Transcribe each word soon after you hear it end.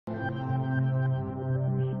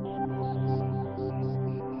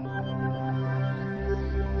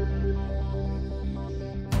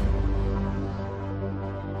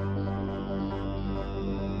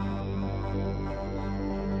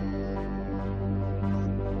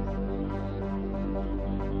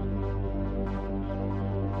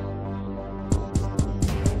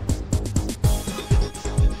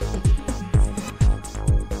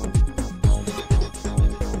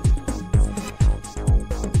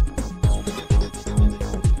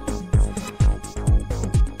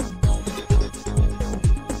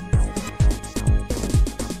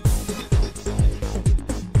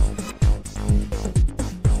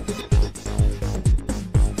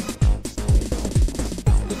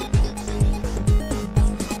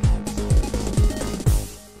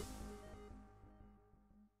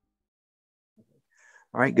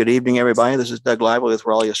All right, good evening, everybody. This is Doug Lively with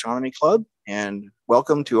Raleigh Astronomy Club, and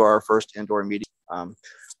welcome to our first indoor meeting.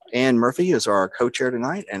 Ann Murphy is our co-chair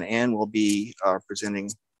tonight, and Ann will be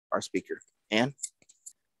presenting our speaker. Ann?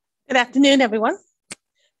 Good afternoon, everyone.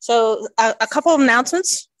 So a couple of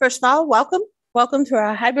announcements. First of all, welcome. Welcome to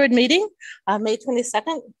our hybrid meeting, May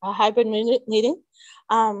 22nd, a hybrid meeting.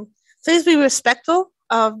 Please be respectful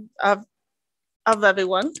of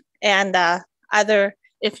everyone, and either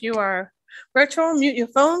if you are virtual, mute your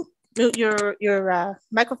phone, mute your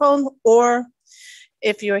microphone, or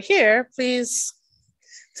if you're here, please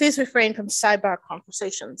refrain from sidebar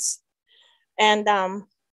conversations. And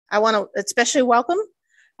I want to especially welcome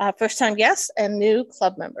first-time guests and new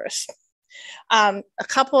club members. A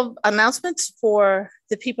couple of announcements for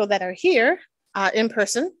the people that are here in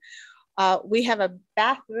person. We have a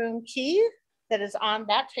bathroom key that is on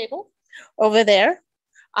that table over there.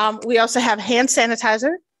 We also have hand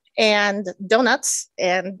sanitizer and donuts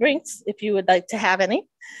and drinks if you would like to have any.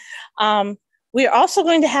 We are also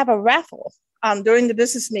going to have a raffle during the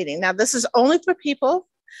business meeting. Now, this is only for people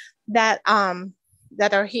that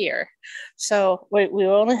are here. So we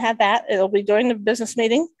will only have that. It'll be during the business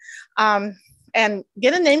meeting. And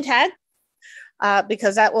get a name tag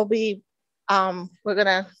because that will be, we're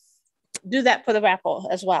gonna do that for the raffle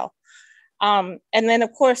as well. And then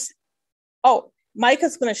of course, Mike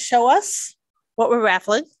is gonna show us what we're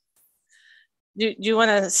raffling. Do you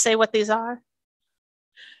wanna say what these are?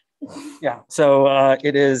 Yeah, so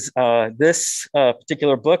it is this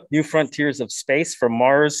particular book, New Frontiers of Space, From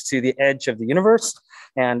Mars to the Edge of the Universe,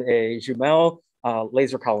 and a Jumel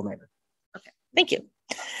laser collimator. Okay, thank you.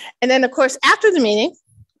 And then of course, after the meeting,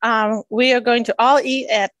 we are going to all eat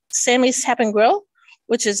at Sammy's Tap and Grill,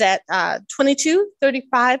 which is at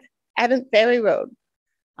 2235 Avant Ferry Road.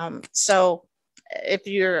 So if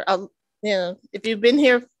you're, if you've been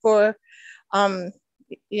here for, a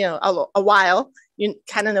while, you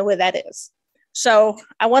kind of know where that is. So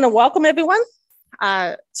I want to welcome everyone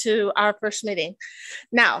to our first meeting.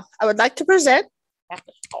 Now, I would like to present,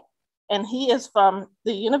 and he is from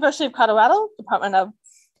the University of Colorado, Department of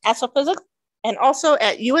Astrophysics, and also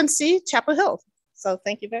at UNC Chapel Hill. So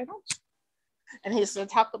thank you very much. And he's going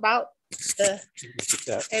to talk about the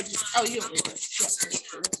edge. Oh, you.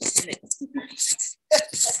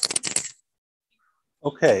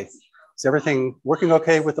 Okay. Is everything working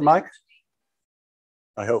okay with the mic?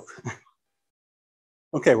 I hope.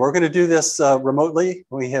 Okay, we're going to do this remotely.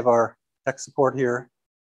 We have our tech support here.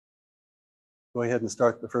 Go ahead and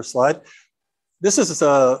start the first slide. This is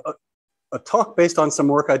a talk based on some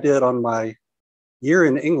work I did on my year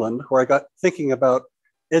in England, where I got thinking about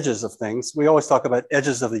edges of things. We always talk about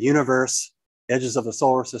edges of the universe, edges of the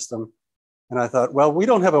solar system. And I thought, well, we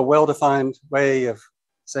don't have a well-defined way of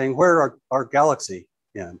saying where our galaxy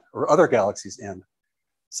end or other galaxies end.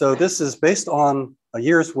 So this is based on a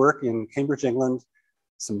year's work in Cambridge, England,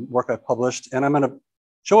 some work I published, and I'm going to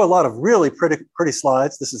show a lot of really pretty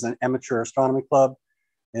slides. This is an amateur astronomy club,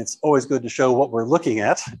 and it's always good to show what we're looking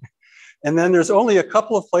at. And then there's only a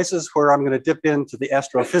couple of places where I'm going to dip into the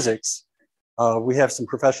astrophysics. We have some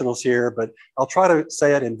professionals here, but I'll try to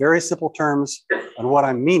say it in very simple terms on what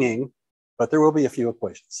I'm meaning, but there will be a few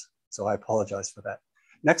equations. So I apologize for that.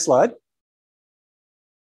 Next slide.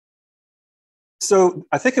 So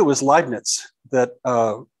I think it was Leibniz that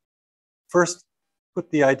first put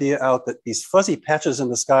the idea out that these fuzzy patches in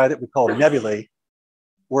the sky that we call nebulae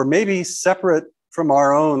were maybe separate from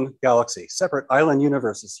our own galaxy, separate island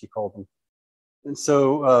universes, he called them. And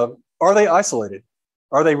so are they isolated?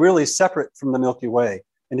 Are they really separate from the Milky Way?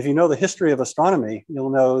 And if you know the history of astronomy, you'll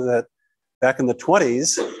know that back in the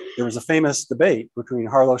 20s, there was a famous debate between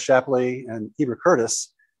Harlow Shapley and Heber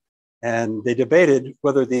Curtis. And they debated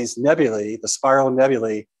whether these nebulae, the spiral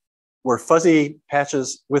nebulae, were fuzzy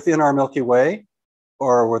patches within our Milky Way,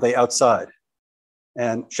 or were they outside?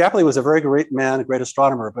 And Shapley was a very great man, a great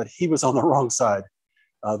astronomer, but he was on the wrong side.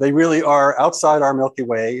 They really are outside our Milky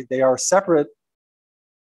Way. They are separate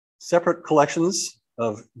collections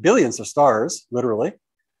of billions of stars, literally,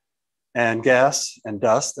 and gas and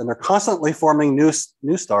dust, and they're constantly forming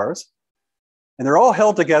new stars. And they're all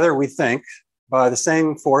held together, we think, by the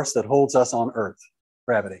same force that holds us on Earth,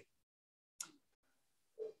 gravity.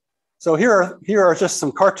 So here are just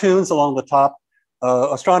some cartoons along the top.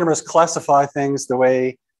 Astronomers classify things the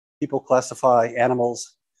way people classify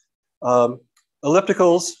animals.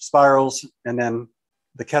 Ellipticals, spirals, and then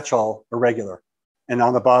the catch-all, irregular. And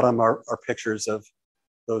on the bottom are pictures of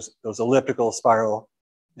those elliptical, spiral,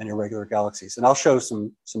 and irregular galaxies. And I'll show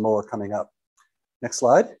some more coming up. Next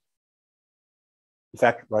slide. In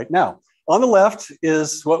fact, right now. On the left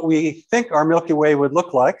is what we think our Milky Way would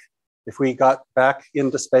look like If we got back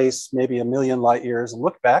into space, maybe 1 million light years and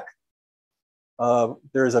looked back,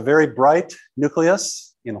 there's a very bright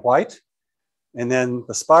nucleus in white. And then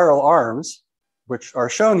the spiral arms, which are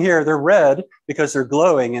shown here, they're red because they're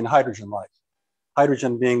glowing in hydrogen light.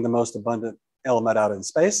 Hydrogen being the most abundant element out in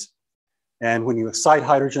space. And when you excite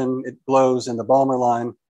hydrogen, it glows in the Balmer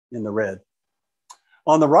line in the red.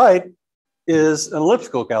 On the right is an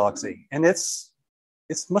elliptical galaxy, and it's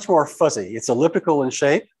much more fuzzy. It's elliptical in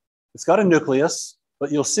shape. It's got a nucleus,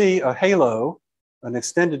 but you'll see a halo, an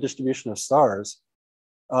extended distribution of stars.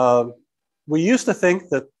 We used to think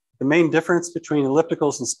that the main difference between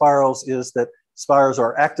ellipticals and spirals is that spirals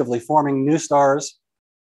are actively forming new stars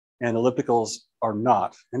and ellipticals are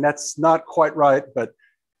not. And that's not quite right, but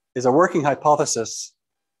as a working hypothesis,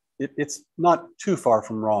 it's not too far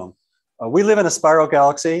from wrong. We live in a spiral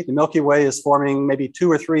galaxy. The Milky Way is forming maybe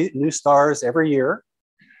 2 or 3 new stars every year.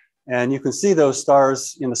 And you can see those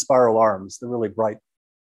stars in the spiral arms, the really bright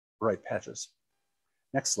patches.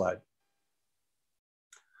 Next slide.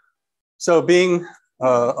 So being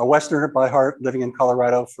a Westerner by heart, living in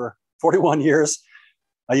Colorado for 41 years,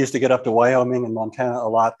 I used to get up to Wyoming and Montana a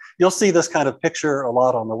lot. You'll see this kind of picture a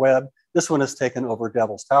lot on the web. This one is taken over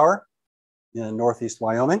Devil's Tower in northeast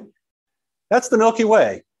Wyoming. That's the Milky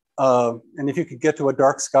Way. And if you could get to a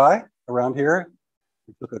dark sky around here,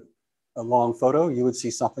 look at a long photo, you would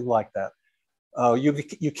see something like that.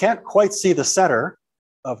 You can't quite see the center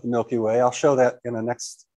of the Milky Way. I'll show that in the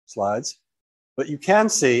next slides. But you can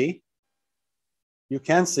see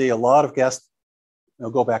a lot of gas. No,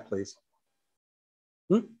 go back, please.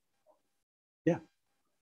 Yeah.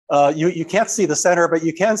 You can't see the center, but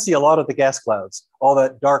you can see a lot of the gas clouds. All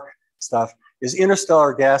that dark stuff is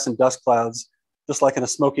interstellar gas and dust clouds. Just like in a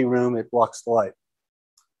smoky room, it blocks the light.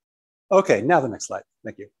 Okay, now the next slide.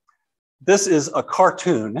 Thank you. This is a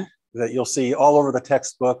cartoon that you'll see all over the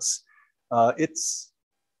textbooks.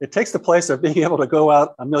 It takes the place of being able to go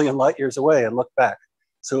out 1 million light years away and look back.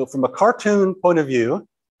 So from a cartoon point of view,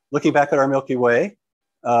 looking back at our Milky Way,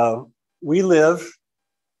 we live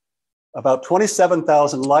about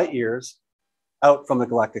 27,000 light years out from the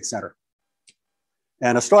galactic center.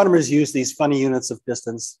 And astronomers use these funny units of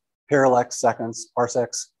distance, parallax seconds,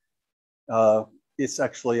 parsecs. It's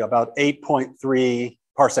actually about 8.3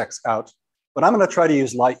 parsecs out. But I'm going to try to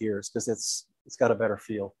use light years because it's got a better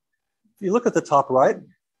feel. If you look at the top right,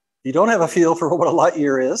 you don't have a feel for what a light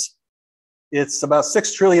year is. It's about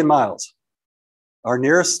 6 trillion miles. Our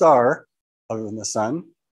nearest star, other than the sun,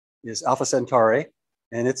 is Alpha Centauri,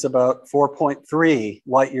 and it's about 4.3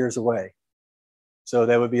 light years away. So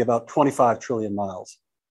that would be about 25 trillion miles.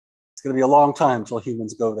 It's going to be a long time until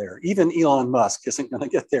humans go there. Even Elon Musk isn't going to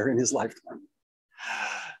get there in his lifetime.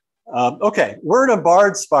 Okay, we're in a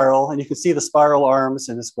barred spiral, and you can see the spiral arms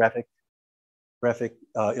in this graphic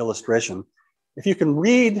illustration. If you can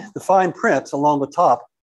read the fine print along the top,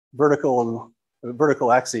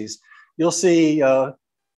 vertical axes, you'll see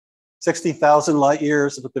 60,000 light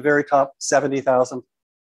years, at the very top, 70,000,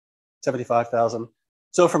 75,000.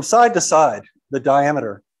 So from side to side, the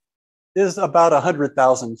diameter is about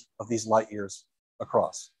 100,000 of these light years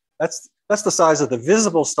across. That's the size of the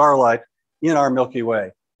visible starlight in our Milky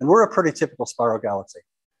Way. And we're a pretty typical spiral galaxy.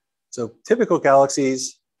 So typical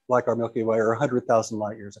galaxies like our Milky Way are 100,000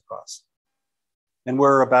 light years across. And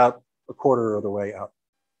we're about a quarter of the way out.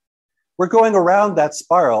 We're going around that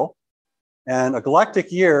spiral, and a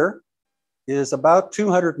galactic year is about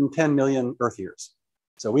 210 million Earth years.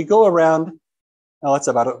 So we go around, well, that's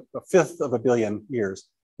about a fifth of a billion years.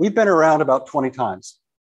 We've been around about 20 times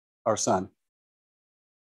our sun.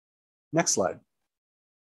 Next slide.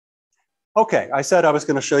 Okay, I said I was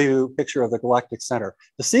going to show you a picture of the galactic center.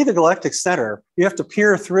 To see the galactic center, you have to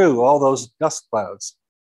peer through all those dust clouds.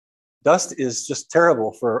 Dust is just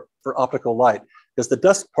terrible for optical light because the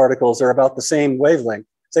dust particles are about the same wavelength,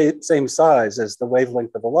 same size as the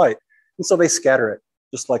wavelength of the light. And so they scatter it,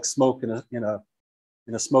 just like smoke in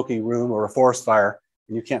a smoky room or a forest fire,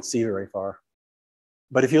 and you can't see very far.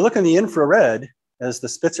 But if you look in the infrared, as the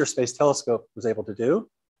Spitzer Space Telescope was able to do,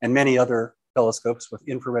 and many other telescopes with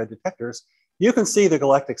infrared detectors, you can see the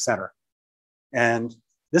galactic center. And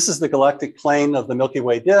this is the galactic plane of the Milky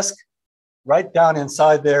Way disk. Right down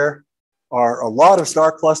inside there are a lot of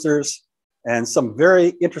star clusters and some very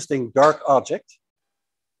interesting dark object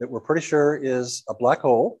that we're pretty sure is a black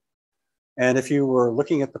hole. And if you were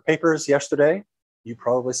looking at the papers yesterday, you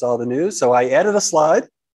probably saw the news. So I added a slide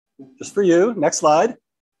just for you. Next slide.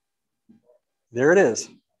 There it is.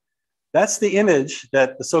 That's the image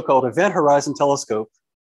that the so-called Event Horizon Telescope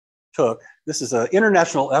took. This is an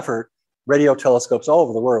international effort, radio telescopes all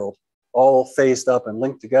over the world, all phased up and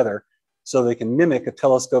linked together. so they can mimic a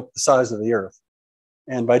telescope the size of the Earth.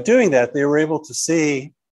 And by doing that, they were able to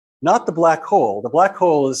see not the black hole. The black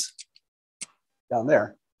hole is down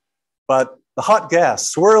there, but the hot gas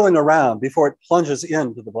swirling around before it plunges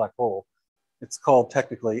into the black hole. It's called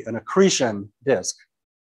technically an accretion disk.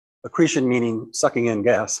 Accretion meaning sucking in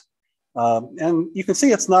gas. And you can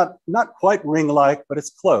see it's not quite ring-like, but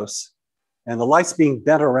it's close. And the light's being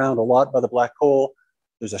bent around a lot by the black hole.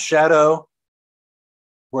 There's a shadow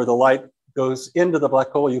where the light goes into the black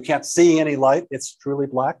hole. You can't see any light. It's truly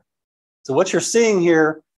black. So what you're seeing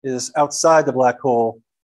here is outside the black hole,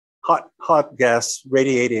 hot gas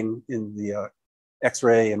radiating in the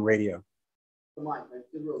X-ray and radio. So Mike, I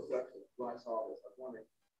did real quick when I saw this. I was wondering,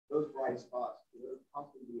 those bright spots, do those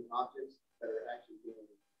possibly be objects that are actually being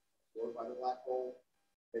absorbed by the black hole?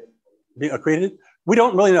 Be accreted? We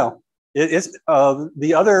don't really know. It's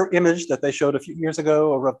the other image that they showed a few years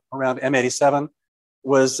ago around M87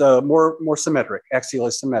 was more symmetric,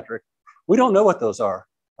 axially symmetric. We don't know what those are.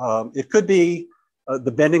 It could be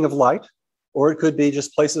the bending of light, or it could be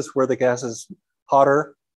just places where the gas is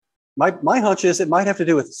hotter. My hunch is it might have to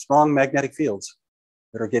do with strong magnetic fields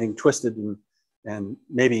that are getting twisted and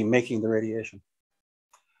maybe making the radiation.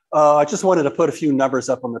 I just wanted to put a few numbers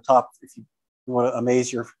up on the top if you want to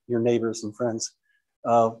amaze your neighbors and friends.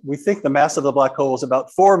 We think the mass of the black hole is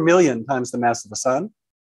about 4 million times the mass of the sun.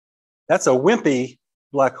 That's a wimpy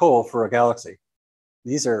black hole for a galaxy.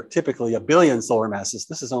 These are typically 1 billion solar masses.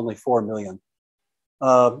 This is only 4 million.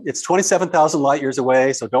 It's 27,000 light years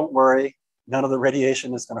away, so don't worry. None of the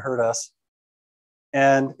radiation is going to hurt us.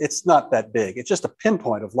 And it's not that big. It's just a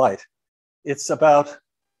pinpoint of light. It's about,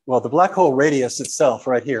 well, the black hole radius itself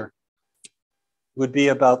right here would be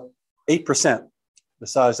about 8% the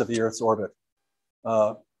size of the Earth's orbit,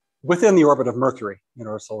 within the orbit of Mercury in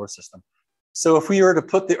our solar system. So if we were to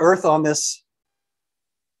put the Earth on this,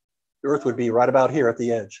 the Earth would be right about here at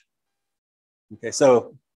the edge. Okay,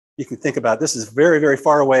 so you can think about this is very, very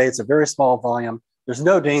far away. It's a very small volume. There's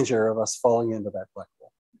no danger of us falling into that black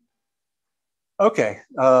hole. Okay,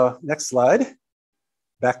 next slide.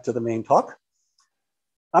 Back to the main talk.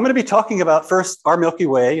 I'm going to be talking about first our Milky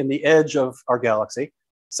Way and the edge of our galaxy.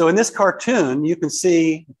 So in this cartoon, you can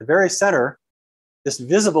see at the very center, this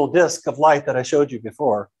visible disk of light that I showed you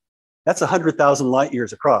before. That's 100,000 light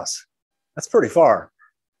years across. That's pretty far.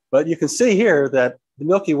 But you can see here that the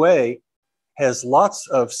Milky Way has lots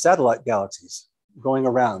of satellite galaxies going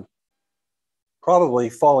around, probably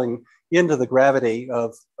falling into the gravity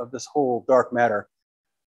of this whole dark matter.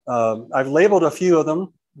 I've labeled a few of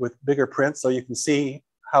them with bigger print so you can see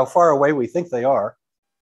how far away we think they are.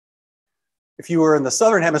 If you were in the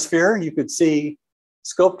southern hemisphere, you could see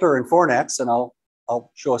Sculptor and Fornax, and I'll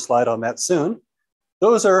show a slide on that soon.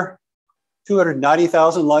 Those are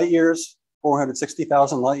 290,000 light years,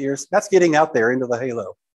 460,000 light years. That's getting out there into the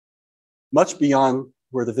halo, much beyond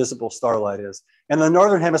where the visible starlight is. And in the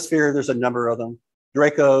northern hemisphere, there's a number of them: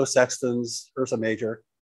 Draco, Sextans, Ursa Major,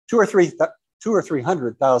 200,000 or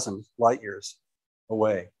 300,000 light years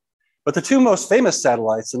away. But the two most famous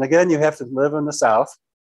satellites, and again, you have to live in the south,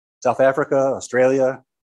 South Africa, Australia,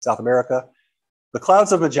 South America, the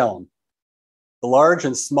clouds of Magellan, the large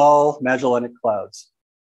and small Magellanic clouds.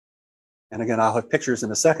 And again, I'll have pictures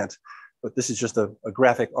in a second, but this is just a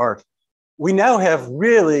graphic art. We now have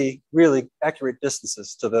really, really accurate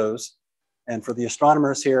distances to those. And for the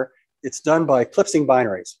astronomers here, it's done by eclipsing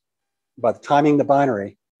binaries. By timing the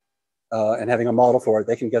binary and having a model for it,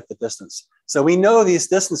 they can get the distance. So we know these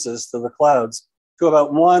distances to the clouds to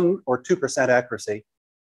about 1 or 2% accuracy,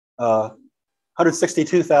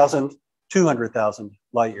 162,000, 200,000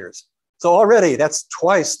 light years. So already that's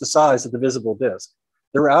twice the size of the visible disk.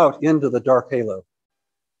 They're out into the dark halo,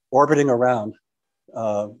 orbiting around,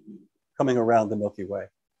 coming around the Milky Way.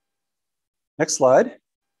 Next slide.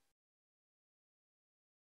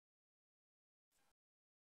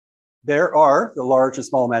 There are the large and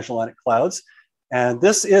small Magellanic clouds, and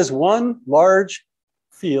this is one large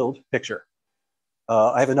field picture.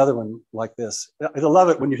 I have another one like this. I love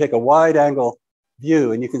it when you take a wide angle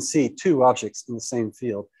view and you can see two objects in the same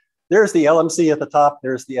field. There's the LMC at the top,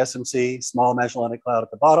 there's the SMC, small Magellanic cloud at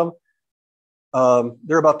the bottom.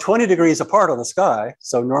 They're about 20 degrees apart on the sky,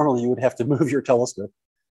 so normally you would have to move your telescope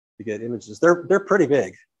to get images. They're pretty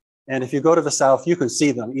big. And if you go to the south, you can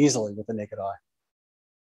see them easily with the naked eye.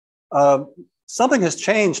 Something has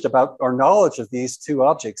changed about our knowledge of these two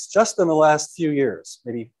objects just in the last few years,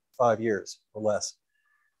 maybe 5 years or less.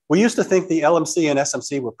 We used to think the LMC and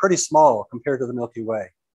SMC were pretty small compared to the Milky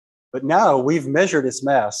Way. But now we've measured its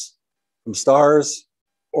mass from stars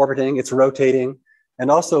orbiting, it's rotating,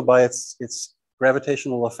 and also by its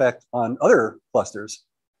gravitational effect on other clusters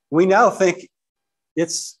We now think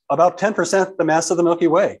it's about 10% the mass of the Milky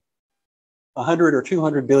Way, 100 or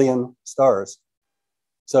 200 billion stars.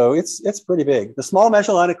 So it's pretty big. The Small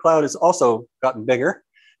Magellanic Cloud has also gotten bigger,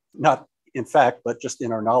 not in fact, but just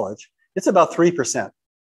in our knowledge. It's about 3%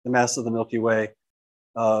 the mass of the Milky Way,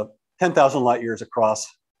 10,000 light years across.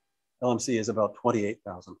 LMC is about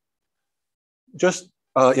 28,000. Just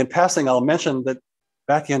in passing, I'll mention that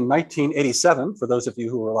back in 1987, for those of you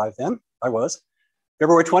who were alive then, I was,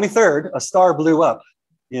 February 23rd, a star blew up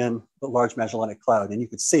in the Large Magellanic Cloud, and you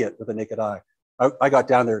could see it with the naked eye. I got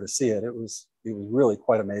down there to see it. It was really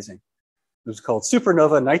quite amazing. It was called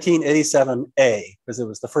Supernova 1987A, because it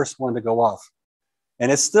was the first one to go off.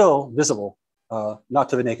 And it's still visible, not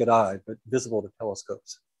to the naked eye, but visible to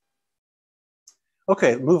telescopes.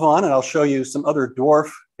 Okay, move on, and I'll show you some other dwarf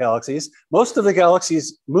galaxies. Most of the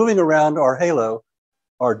galaxies moving around our halo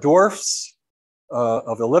are dwarfs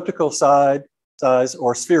of elliptical size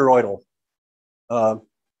or spheroidal.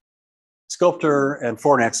 Sculptor and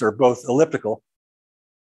Fornax are both elliptical.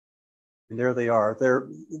 And there they are.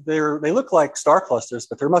 They look like star clusters,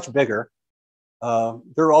 but they're much bigger.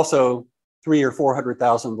 They're also 300,000 or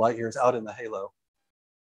 400,000 light years out in the halo.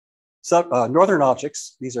 So, northern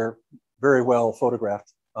objects, these are very well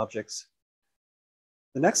photographed objects.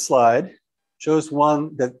 The next slide shows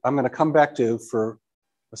one that I'm going to come back to for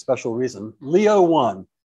a special reason. Leo 1.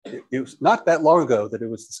 It was not that long ago that it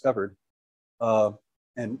was discovered,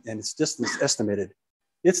 and its distance estimated.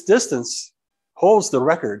 Its distance holds the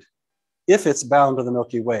record if it's bound to the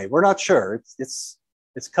Milky Way. We're not sure. It's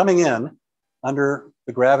coming in under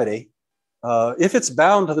the gravity. If it's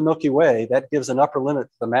bound to the Milky Way, that gives an upper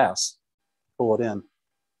limit to the mass, pull it in.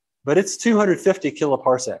 But it's 250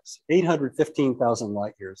 kiloparsecs, 815,000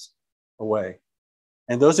 light years away.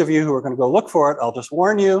 And those of you who are going to go look for it, I'll just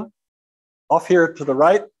warn you, off here to the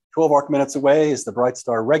right, 12 arc minutes away is the bright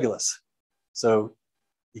star Regulus. So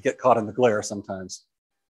you get caught in the glare sometimes.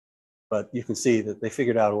 But you can see that they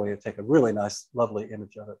figured out a way to take a really nice, lovely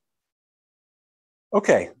image of it.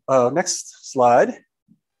 Okay, next slide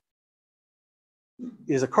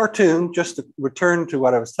is a cartoon, just to return to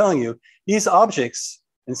what I was telling you. These objects,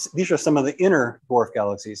 and these are some of the inner dwarf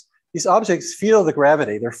galaxies, these objects feel the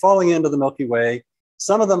gravity. They're falling into the Milky Way,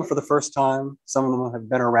 some of them for the first time, some of them have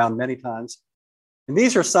been around many times. And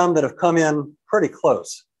these are some that have come in pretty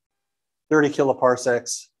close, 30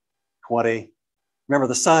 kiloparsecs, 20. Remember,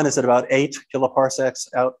 the sun is at about 8 kiloparsecs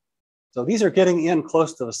out. So these are getting in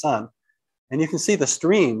close to the sun. And you can see the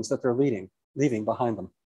streams that they're leaving behind them.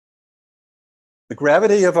 The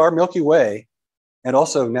gravity of our Milky Way, and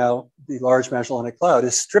also now the Large Magellanic Cloud,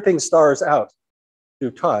 is stripping stars out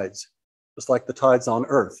through tides, just like the tides on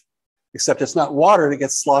Earth. Except it's not water that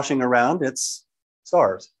gets sloshing around, it's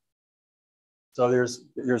stars. So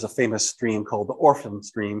there's a famous stream called the Orphan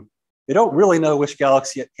Stream. They don't really know which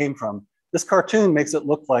galaxy it came from. This cartoon makes it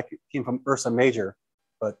look like it came from Ursa Major,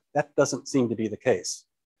 but that doesn't seem to be the case.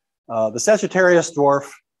 The Sagittarius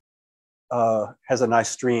dwarf has a nice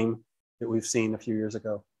stream that we've seen a few years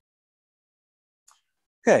ago.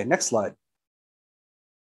 Okay, next slide.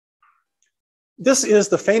 This is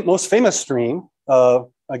the most famous stream.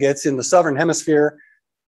 Again, it's in the southern hemisphere,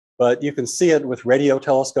 but you can see it with radio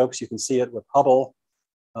telescopes. You can see it with Hubble,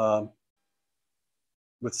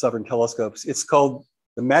 with southern telescopes. It's called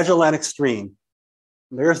the Magellanic Stream.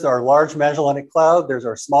 And there's our Large Magellanic Cloud. There's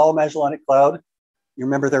our Small Magellanic Cloud. You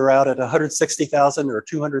remember they're out at 160,000 or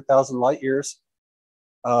 200,000 light years.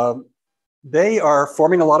 They are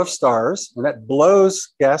forming a lot of stars, and that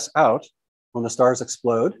blows gas out when the stars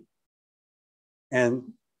explode.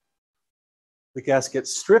 And the gas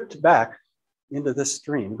gets stripped back into this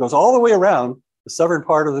stream. It goes all the way around the southern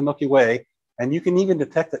part of the Milky Way, and you can even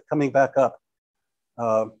detect it coming back up.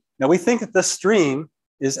 Now we think that this stream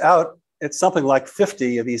is out at something like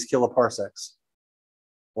 50 of these kiloparsecs,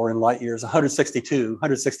 or in light years,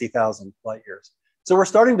 160,000 light years. So we're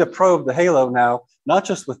starting to probe the halo now, not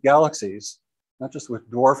just with galaxies, not just with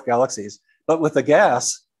dwarf galaxies, but with the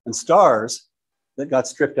gas and stars that got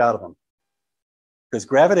stripped out of them. Because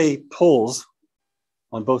gravity pulls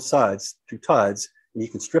on both sides through tides, and you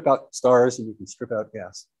can strip out stars and you can strip out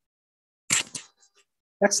gas.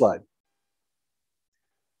 Next slide.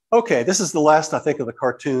 Okay, this is the last, I think, of the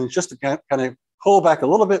cartoons, just to kind of pull back a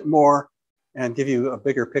little bit more and give you a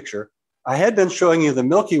bigger picture. I had been showing you the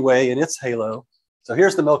Milky Way and its halo. So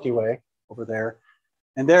here's the Milky Way over there.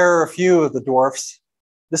 And there are a few of the dwarfs.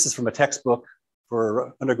 This is from a textbook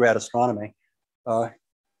for undergrad astronomy.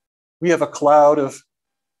 We have a cloud of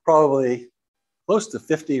probably close to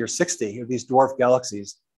 50 or 60 of these dwarf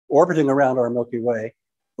galaxies orbiting around our Milky Way.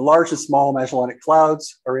 The large and small Magellanic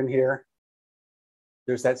Clouds are in here.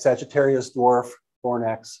 There's that Sagittarius dwarf,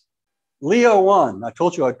 Fornax. Leo 1, I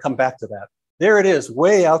told you I'd come back to that. There it is,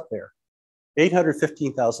 way out there,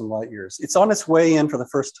 815,000 light years. It's on its way in for the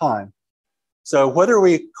first time. So whether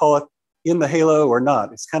we call it in the halo or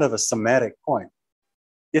not, it's kind of a semantic point.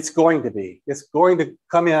 It's going to be. It's going to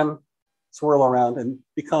come in, swirl around, and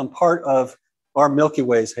become part of our Milky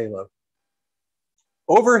Way's halo.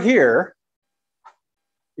 Over here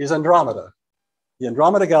is Andromeda. The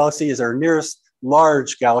Andromeda galaxy is our nearest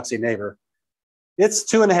large galaxy neighbor. It's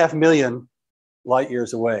 2.5 million light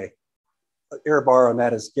years away. The error bar on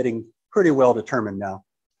that is getting pretty well determined now.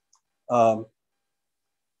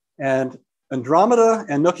 And Andromeda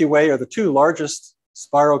and Milky Way are the two largest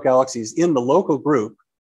spiral galaxies in the local group,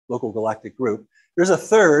 local galactic group. There's a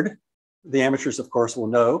third, the amateurs, of course, will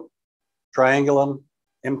know, Triangulum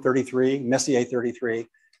M33, Messier 33.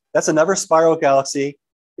 That's another spiral galaxy.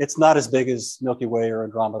 It's not as big as Milky Way or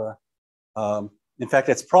Andromeda. In fact,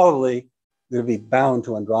 it's probably going to be bound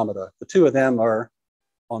to Andromeda. The two of them are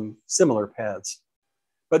on similar paths.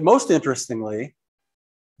 But most interestingly,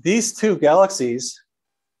 these two galaxies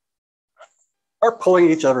are pulling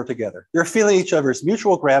each other together. They're feeling each other's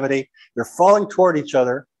mutual gravity. They're falling toward each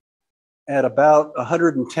other at about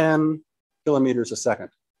 110 kilometers a second,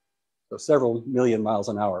 so several million miles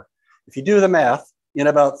an hour. If you do the math, in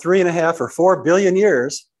about 3.5 or 4 billion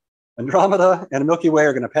years, Andromeda and Milky Way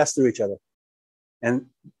are going to pass through each other. And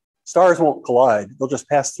stars won't collide. They'll just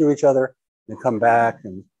pass through each other and come back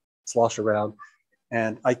and slosh around.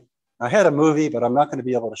 And I had a movie, but I'm not going to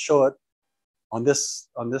be able to show it on this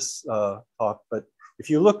talk. But if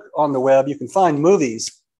you look on the web, you can find movies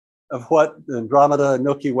of what Andromeda and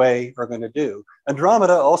Milky Way are going to do.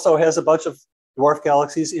 Andromeda also has a bunch of dwarf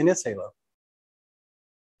galaxies in its halo.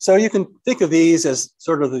 So you can think of these as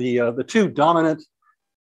sort of the two dominant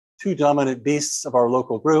beasts of our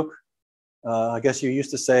local group. I guess you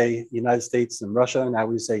used to say United States and Russia, now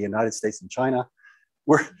we say United States and China.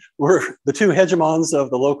 We're the two hegemons of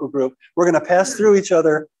the local group. We're going to pass through each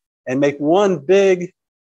other and make one big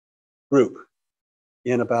group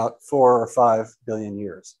in about 4 or 5 billion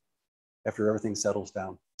years after everything settles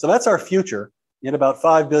down. So that's our future. In about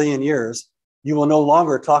 5 billion years, you will no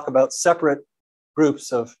longer talk about separate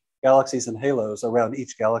groups of galaxies and halos around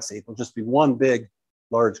each galaxy. It'll just be one big,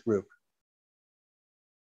 large group.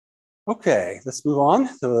 Okay, let's move on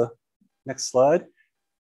to the next slide.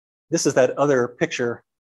 This is that other picture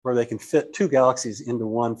where they can fit two galaxies into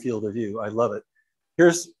one field of view. I love it.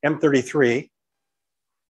 Here's M33,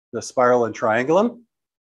 the spiral and triangulum.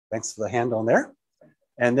 Thanks for the hand on there.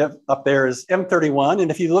 And up there is M31.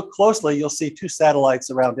 And if you look closely, you'll see two satellites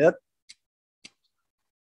around it.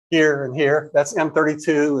 Here and here, that's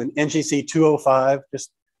M32 and NGC 205,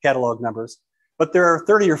 just catalog numbers. But there are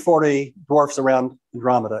 30 or 40 dwarfs around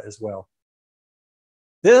Andromeda as well.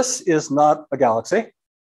 This is not a galaxy.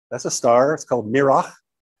 That's a star. It's called Mirach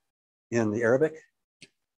in the Arabic.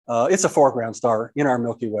 It's a foreground star in our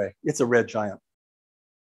Milky Way. It's a red giant.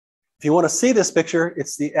 If you want to see this picture,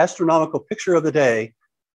 it's the astronomical picture of the day,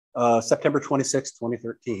 September 26,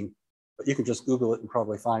 2013. But you can just Google it and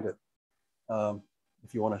probably find it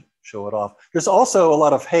if you want to show it off. There's also a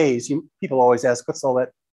lot of haze. People always ask, what's all that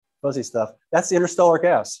fuzzy stuff? That's interstellar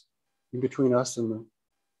gas in between us and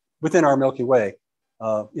within our Milky Way,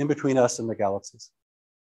 in between us and the galaxies.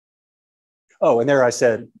 Oh, and there I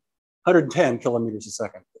said 110 kilometers a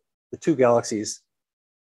second. The two galaxies,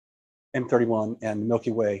 M31 and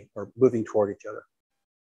Milky Way, are moving toward each other.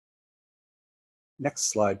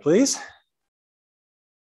 Next slide, please.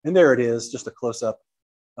 And there it is, just a close-up.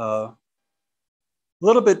 A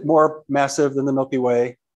little bit more massive than the Milky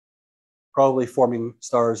Way, probably forming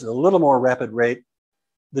stars at a little more rapid rate.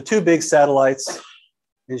 The two big satellites,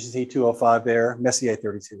 NGC 205 there, Messier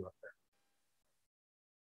 32 up there.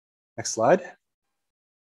 Next slide.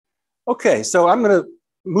 Okay, so I'm going to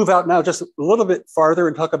move out now just a little bit farther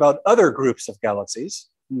and talk about other groups of galaxies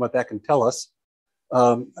and what that can tell us.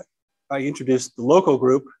 I introduced the local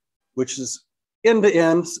group, which is end to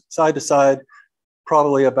end, side to side,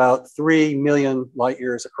 probably about 3 million light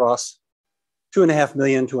years across, 2.5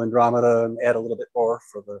 million to Andromeda, and add a little bit more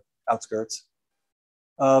for the outskirts.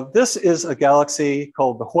 This is a galaxy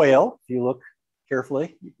called the Whale. If you look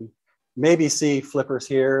carefully, you can maybe see flippers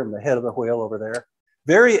here and the head of the whale over there.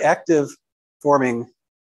 Very active forming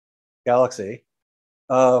galaxy.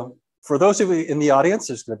 For those of you in the audience,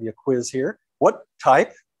 there's going to be a quiz here. What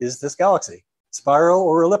type is this galaxy? Spiral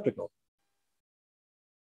or elliptical?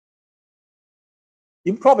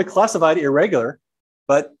 You can probably classify it irregular,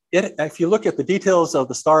 but if you look at the details of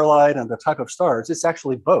the starlight and the type of stars, it's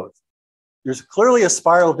actually both. There's clearly a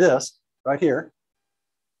spiral disk right here,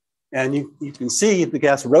 And you can see the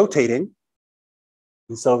gas rotating.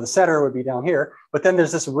 And so the center would be down here. But then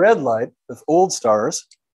there's this red light of old stars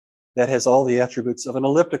that has all the attributes of an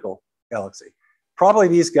elliptical galaxy. Probably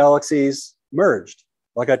these galaxies merged.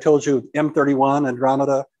 Like I told you, M31,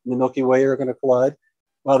 Andromeda, and the Milky Way are going to collide.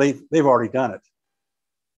 Well, they've already done it.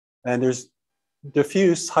 And there's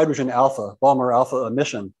diffuse hydrogen alpha, Balmer alpha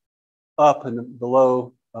emission up and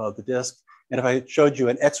below the disk. And if I showed you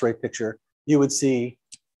an X-ray picture, you would see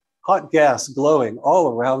hot gas glowing all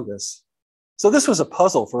around this. So this was a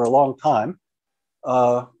puzzle for a long time.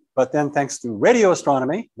 But then thanks to radio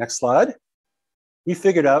astronomy, next slide,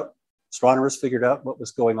 astronomers figured out what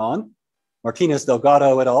was going on. Martinez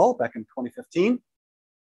Delgado et al. Back in 2015.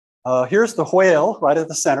 Here's the whale right at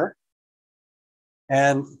the center.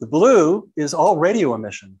 And the blue is all radio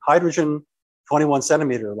emission, hydrogen 21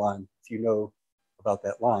 centimeter line, if you know about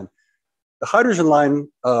that line. The hydrogen line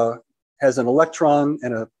has an electron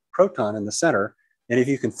and a proton in the center. And if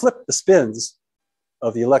you can flip the spins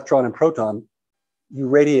of the electron and proton, you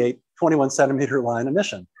radiate 21 centimeter line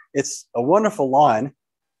emission. It's a wonderful line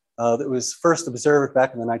that was first observed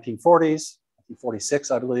back in the 1940s, 1946,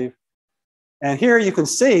 I believe. And here you can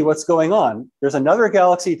see what's going on. There's another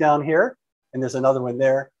galaxy down here, and there's another one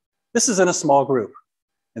there. This is in a small group,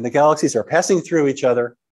 and the galaxies are passing through each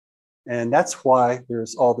other. And that's why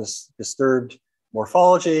there's all this disturbed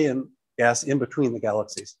morphology and gas in between the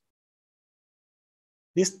galaxies.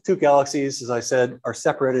 These two galaxies, as I said, are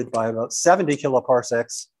separated by about 70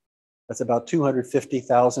 kiloparsecs. That's about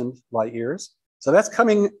 250,000 light years. So that's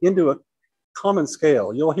coming into a common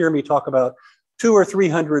scale. You'll hear me talk about 200,000 or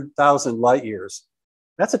 300,000 light years.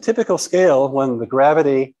 That's a typical scale when the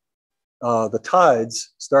gravity, the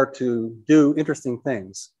tides start to do interesting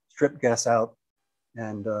things, strip gas out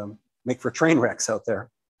and make for train wrecks out there.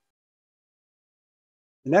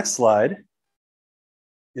 The next slide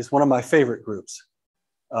is one of my favorite groups.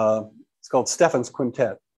 It's called Stephan's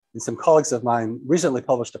Quintet. And some colleagues of mine recently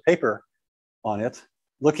published a paper on it,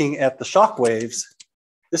 looking at the shock waves.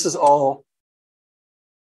 This is all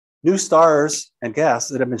new stars and gas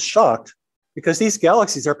that have been shocked because these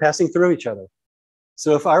galaxies are passing through each other.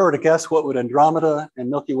 So if I were to guess what would Andromeda and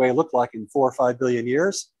Milky Way look like in 4 or 5 billion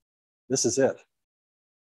years, this is it.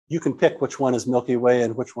 You can pick which one is Milky Way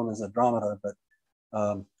and which one is Andromeda, but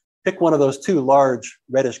pick one of those two large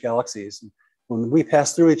reddish galaxies. When we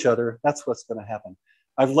pass through each other, that's what's going to happen.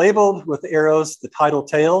 I've labeled with arrows the tidal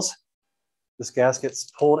tails. This gas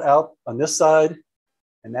gets pulled out on this side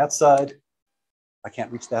and that side. I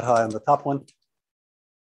can't reach that high on the top one.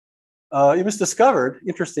 It was discovered,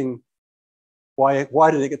 interesting, why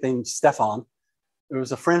did it get named Stephan? There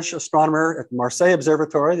was a French astronomer at the Marseille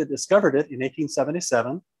Observatory that discovered it in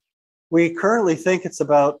 1877. We currently think it's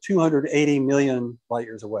about 280 million light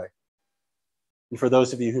years away. And for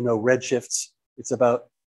those of you who know redshifts, it's about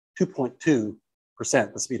 2.2%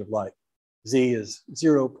 the speed of light. Z is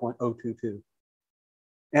 0.022.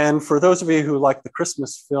 And for those of you who like the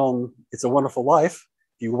Christmas film, It's a Wonderful Life,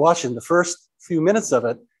 if you watch in the first few minutes of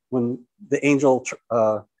it, when the angel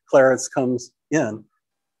Clarence comes in,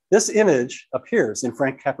 this image appears in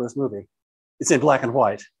Frank Capra's movie. It's in black and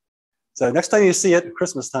white. So next time you see it at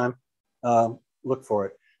Christmas time, look for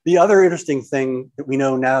it. The other interesting thing that we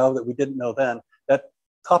know now that we didn't know then, that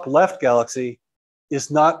top left galaxy is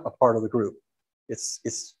not a part of the group. It's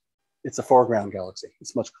a foreground galaxy.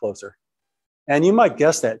 It's much closer. And you might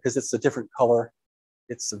guess that because it's a different color.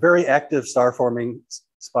 It's a very active star-forming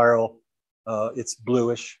spiral. It's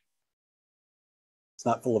bluish. It's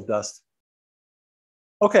not full of dust.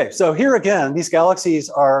 Okay, so here again, these galaxies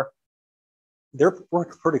they're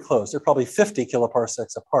pretty close. They're probably 50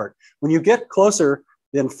 kiloparsecs apart. When you get closer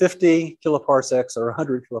than 50 kiloparsecs or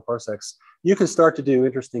 100 kiloparsecs, you can start to do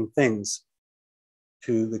interesting things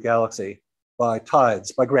to the galaxy by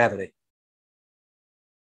tides, by gravity.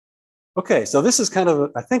 Okay, so this is kind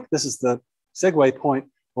of, I think this is the segue point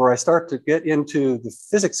where I start to get into the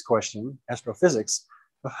physics question, astrophysics.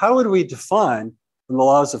 How would we define from the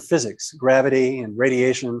laws of physics, gravity and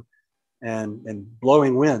radiation and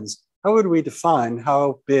blowing winds, how would we define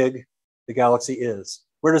how big the galaxy is?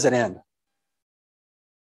 Where does it end?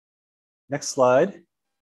 Next slide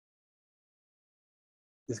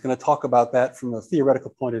is going to talk about that from a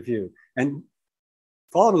theoretical point of view. And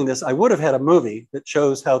following this, I would have had a movie that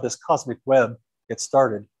shows how this cosmic web gets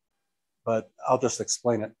started, but I'll just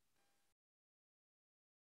explain it.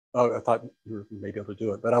 Oh, I thought you may be able to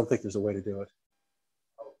do it, but I don't think there's a way to do it.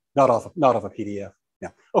 Not off a PDF. Yeah.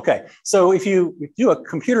 Okay. So if you do a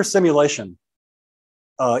computer simulation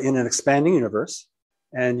in an expanding universe,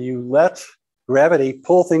 and you let gravity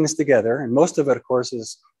pull things together, and most of it, of course,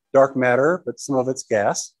 is dark matter, but some of it's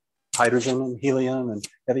gas. hydrogen and helium and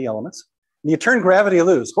heavy elements. And you turn gravity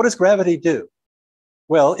loose. What does gravity do?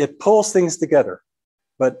 Well, it pulls things together,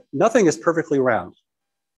 but nothing is perfectly round.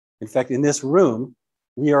 In fact, in this room,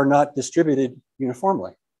 we are not distributed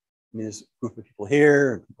uniformly. I mean, there's a group of people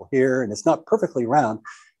here, and it's not perfectly round.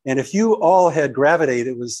 And if you all had gravity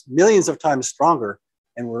that was millions of times stronger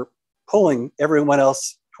and were pulling everyone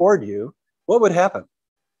else toward you, what would happen?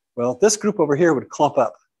 Well, this group over here would clump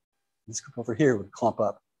up. This group over here would clump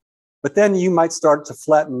up. But then you might start to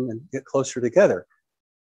flatten and get closer together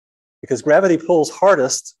because gravity pulls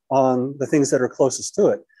hardest on the things that are closest to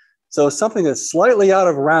it. So something that's slightly out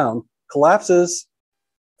of round collapses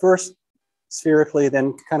first spherically,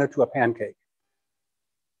 then kind of to a pancake,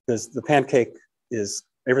 because the pancake is,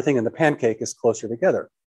 everything in the pancake is closer together.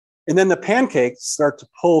 And then the pancakes start to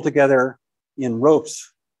pull together in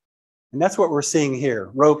ropes. And that's what we're seeing here,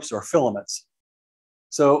 ropes or filaments.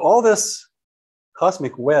 So all this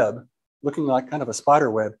cosmic web, looking like kind of a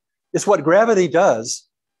spider web, is what gravity does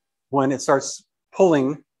when it starts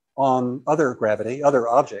pulling on other gravity, other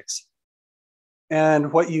objects.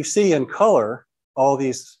 And what you see in color, all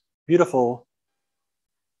these beautiful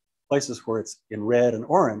places where it's in red and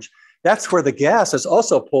orange, that's where the gas is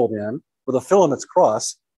also pulled in, where the filaments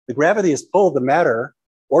cross. The gravity has pulled the matter,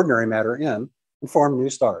 ordinary matter, in and formed new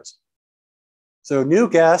stars. So new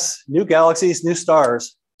gas, new galaxies, new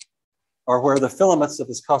stars are where the filaments of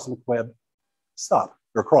this cosmic web stop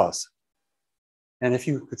or cross. And if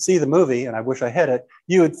you could see the movie, and I wish I had it,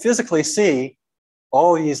 you would physically see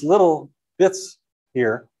all these little bits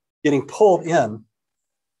here getting pulled in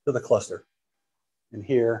to the cluster. And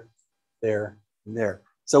here, there, and there.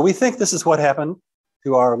 So we think this is what happened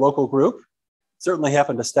to our local group. It certainly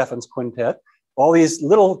happened to Stefan's quintet. All these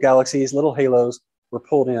little galaxies, little halos were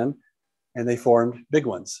pulled in, and they formed big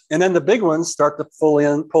ones. And then the big ones start to pull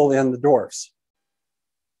in the dwarfs.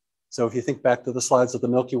 So if you think back to the slides of the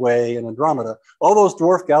Milky Way and Andromeda, all those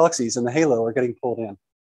dwarf galaxies in the halo are getting pulled in.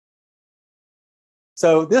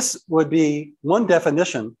 So this would be one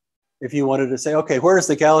definition if you wanted to say, okay, where does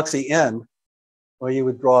the galaxy end? Well, you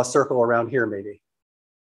would draw a circle around here maybe,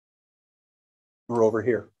 or over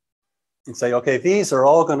here, and say, okay, these are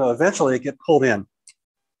all going to eventually get pulled in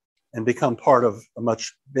and become part of a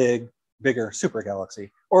much bigger super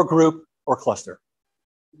galaxy, or group, or cluster.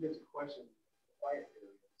 Here's a question. Quiet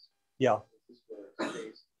areas. Yeah. This is where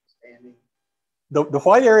space is expanding. The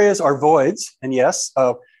white areas are voids, and yes,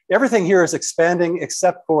 everything here is expanding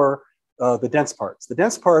except for the dense parts. The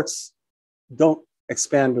dense parts don't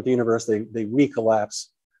expand with the universe, they recollapse.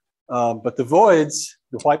 But the voids,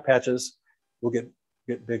 the white patches, will get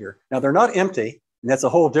bigger. Now they're not empty, and that's a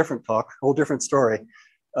whole different talk, whole different story.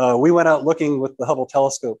 We went out looking with the Hubble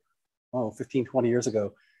telescope, 15, 20 years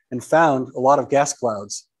ago, and found a lot of gas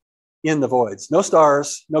clouds in the voids. No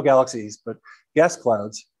stars, no galaxies, but gas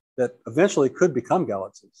clouds that eventually could become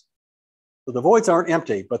galaxies. So the voids aren't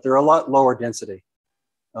empty, but they're a lot lower density.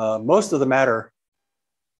 Most of the matter,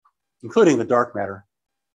 including the dark matter,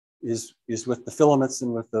 is with the filaments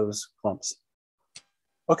and with those clumps.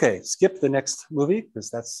 Okay, skip the next movie because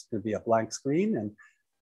that's going to be a blank screen. And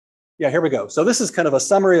yeah, here we go. So this is kind of a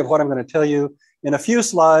summary of what I'm going to tell you in a few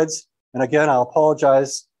slides. And again, I'll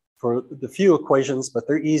apologize for the few equations, but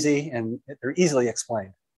they're easy and they're easily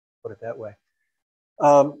explained, put it that way.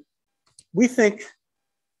 We think,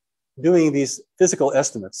 doing these physical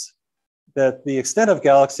estimates, that the extent of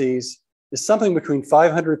galaxies is something between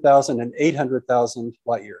 500,000 and 800,000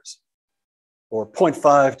 light years, or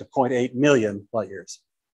 0.5 to 0.8 million light years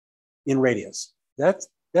in radius.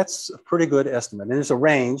 That's a pretty good estimate. And there's a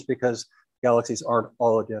range because galaxies aren't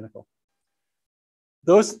all identical.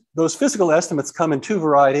 Those physical estimates come in two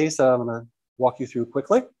varieties that I'm going to walk you through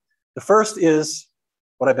quickly. The first is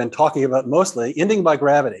what I've been talking about mostly, ending by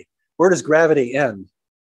gravity. Where does gravity end?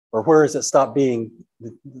 Or where does it stop being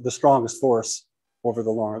the strongest force over the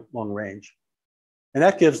long range? And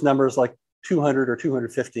that gives numbers like 200 or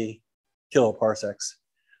 250 kiloparsecs.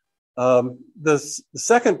 The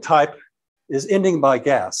second type is ending by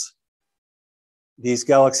gas. These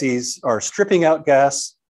galaxies are stripping out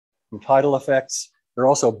gas from tidal effects. They're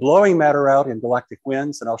also blowing matter out in galactic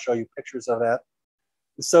winds, and I'll show you pictures of that.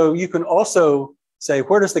 So you can also say,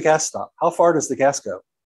 where does the gas stop? How far does the gas go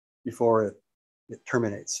before it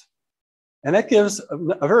terminates? And that gives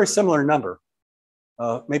a very similar number,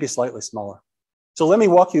 maybe slightly smaller. So let me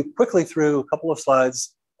walk you quickly through a couple of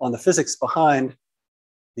slides on the physics behind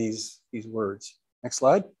these words. Next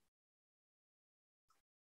slide.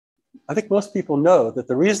 I think most people know that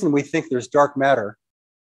the reason we think there's dark matter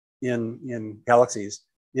in galaxies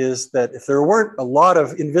is that if there weren't a lot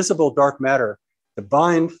of invisible dark matter to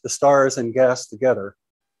bind the stars and gas together,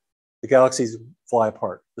 the galaxies fly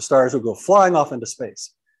apart. The stars will go flying off into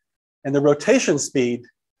space. And the rotation speed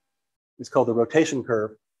is called the rotation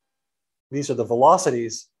curve. These are the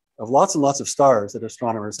velocities of lots and lots of stars that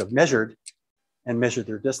astronomers have measured and measured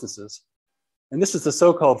their distances. And this is the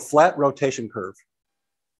so-called flat rotation curve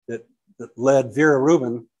that led Vera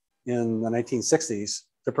Rubin in the 1960s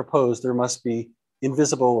to propose there must be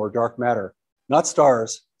invisible or dark matter, not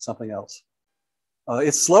stars, something else.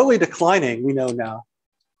 It's slowly declining, we know now,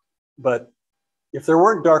 but if there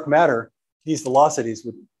weren't dark matter, these velocities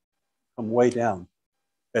would come way down,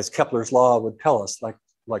 as Kepler's law would tell us,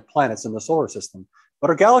 like planets in the solar system.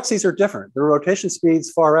 But our galaxies are different. Their rotation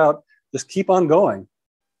speeds far out just keep on going.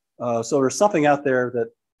 So there's something out there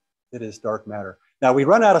that is dark matter. Now we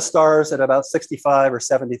run out of stars at about 65 or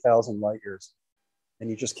 70,000 light years, and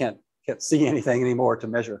you just can't see anything anymore to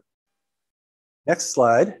measure. Next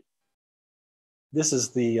slide. This is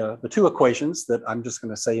the two equations that I'm just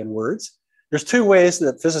going to say in words. There's two ways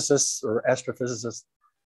that physicists or astrophysicists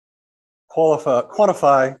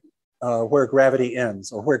quantify where gravity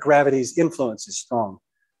ends or where gravity's influence is strong.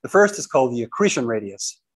 The first is called the accretion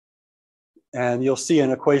radius. And you'll see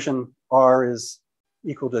an equation R is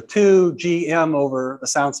equal to 2gm over the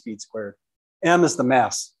sound speed squared. M is the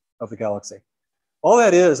mass of the galaxy. All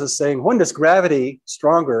that is saying, when does gravity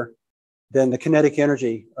stronger than the kinetic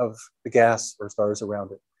energy of the gas or stars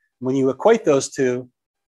around it? When you equate those two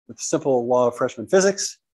with the simple law of freshman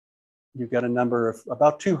physics, you've got a number of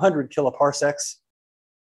about 200 kiloparsecs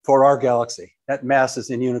for our galaxy. That mass is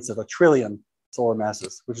in units of 1 trillion solar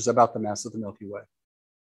masses, which is about the mass of the Milky Way.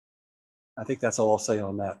 I think that's all I'll say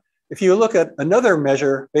on that. If you look at another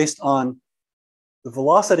measure based on the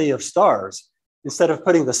velocity of stars, instead of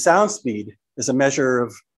putting the sound speed as a measure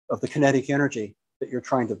of the kinetic energy that you're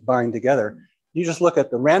trying to bind together, you just look at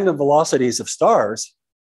the random velocities of stars.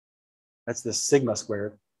 That's this sigma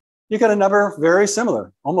squared. You get a number very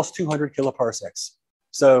similar, almost 200 kiloparsecs.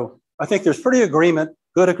 So I think there's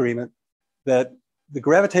good agreement that the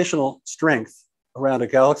gravitational strength around a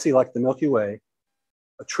galaxy like the Milky Way,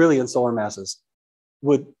 1 trillion solar masses,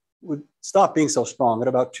 would stop being so strong at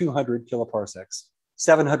about 200 kiloparsecs,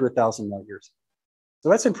 700,000 light years. So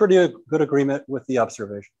that's in pretty good agreement with the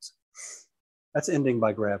observations. That's ending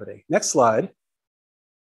by gravity. Next slide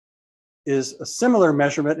is a similar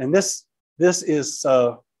measurement, and this is,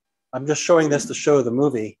 I'm just showing this to show the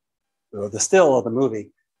movie, or the still of the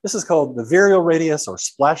movie. This is called the virial radius or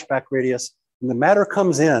splashback radius. When the matter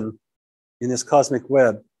comes in this cosmic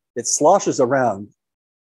web, it sloshes around,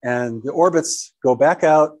 and the orbits go back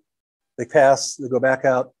out, they pass, they go back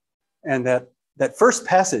out, and that first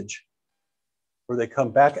passage where they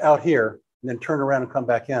come back out here and then turn around and come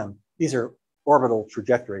back in, these are orbital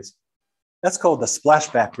trajectories. That's called the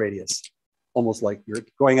splashback radius, almost like you're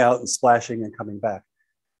going out and splashing and coming back.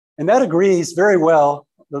 And that agrees very well.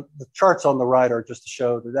 The charts on the right are just to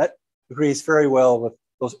show that agrees very well with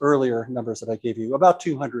those earlier numbers that I gave you, about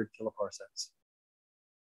 200 kiloparsecs.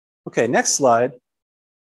 Okay, next slide.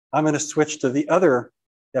 I'm going to switch to the other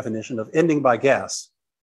definition of ending by gas.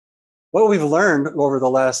 What we've learned over the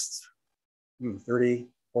last 30,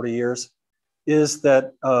 40 years is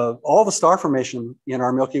that all the star formation in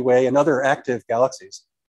our Milky Way and other active galaxies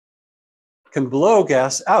can blow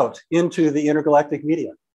gas out into the intergalactic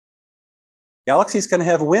medium. Galaxies can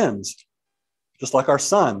have winds, just like our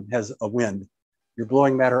sun has a wind. You're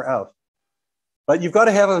blowing matter out. But you've got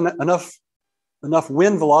to have enough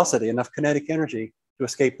wind velocity, enough kinetic energy to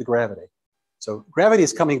escape the gravity. So gravity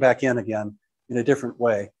is coming back in again in a different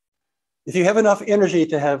way. If you have enough energy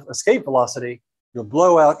to have escape velocity, you'll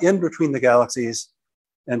blow out in between the galaxies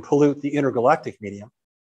and pollute the intergalactic medium.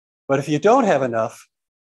 But if you don't have enough,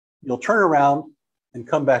 you'll turn around and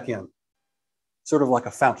come back in, sort of like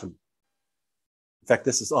a fountain. In fact,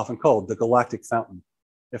 this is often called the galactic fountain.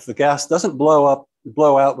 If the gas doesn't blow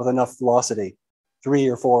out with enough velocity, 3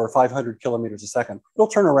 or 4 or 500 kilometers a second, it'll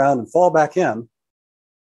turn around and fall back in.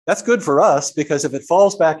 That's good for us, because if it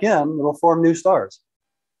falls back in, it'll form new stars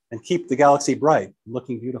and keep the galaxy bright,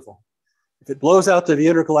 looking beautiful. If it blows out to the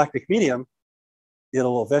intergalactic medium,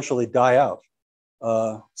 it'll eventually die out,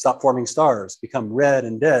 stop forming stars, become red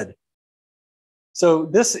and dead. So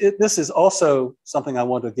this is also something I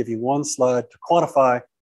want to give you one slide to quantify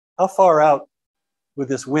how far out would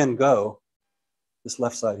this wind go, this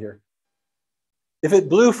left side here. If it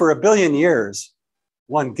blew for 1 billion years,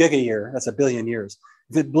 1 gigayear, that's 1 billion years.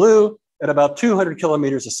 If it blew at about 200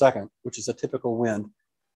 kilometers a second, which is a typical wind,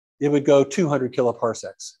 it would go 200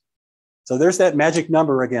 kiloparsecs. So there's that magic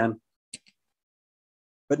number again.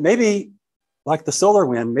 But maybe, like the solar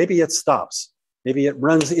wind, maybe it stops. Maybe it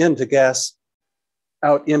runs into gas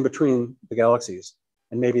out in between the galaxies.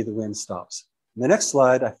 and maybe the wind stops. And the next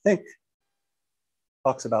slide, I think,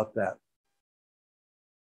 talks about that.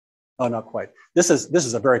 Oh, not quite. This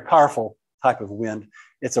is a very powerful type of wind.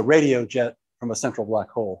 It's a radio jet from a central black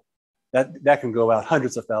hole. That can go out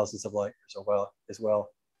hundreds of thousands of light years as well.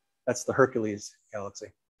 That's the Hercules galaxy.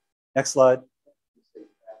 Next slide.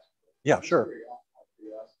 Yeah, sure.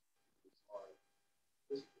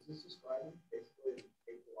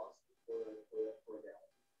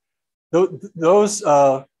 Those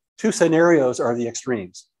two scenarios are the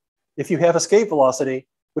extremes. If you have escape velocity,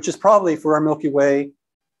 which is probably for our Milky Way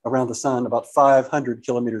around the sun about 500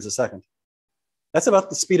 kilometers a second. That's about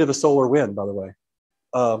the speed of a solar wind, by the way.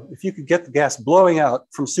 If you could get the gas blowing out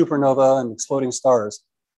from supernova and exploding stars,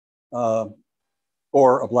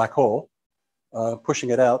 or a black hole, pushing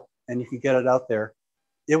it out, and you can get it out there,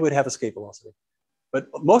 it would have escape velocity. But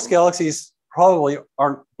most galaxies probably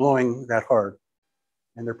aren't blowing that hard,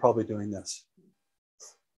 and they're probably doing this.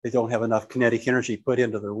 They don't have enough kinetic energy put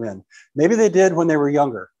into their wind. Maybe they did when they were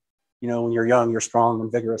younger. You know, when you're young, you're strong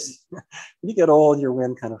and vigorous. When you get old, your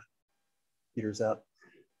wind kind of peters out.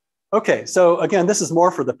 Okay, so again, this is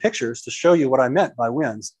more for the pictures to show you what I meant by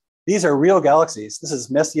winds. These are real galaxies. This is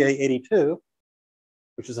Messier 82,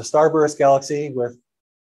 which is a starburst galaxy with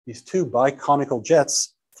these two biconical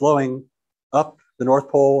jets flowing up the North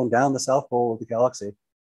Pole and down the South Pole of the galaxy.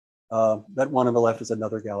 That one on the left is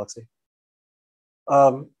another galaxy.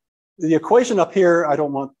 The equation up here, I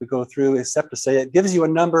don't want to go through except to say it gives you a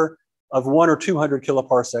number of 100 or 200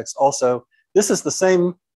 kiloparsecs. Also, this is the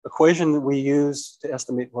same equation that we use to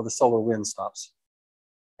estimate where the solar wind stops.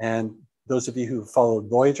 And those of you who followed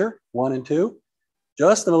Voyager 1 and 2,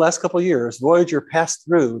 just in the last couple of years, Voyager passed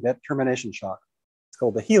through that termination shock. It's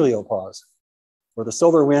called the heliopause, where the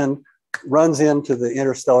solar wind runs into the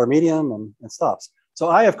interstellar medium and stops. So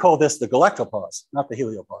I have called this the galactopause, not the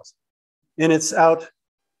heliopause. And it's out,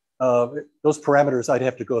 those parameters, I'd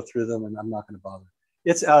have to go through them, and I'm not going to bother.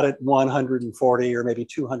 It's out at 140 or maybe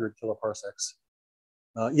 200 kiloparsecs,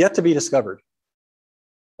 yet to be discovered.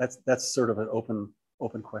 That's sort of an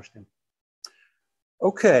open question.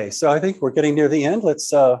 Okay, so I think we're getting near the end. Let's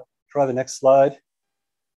try the next slide.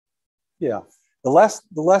 Yeah, the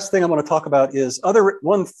last thing I want to talk about is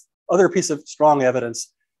one other piece of strong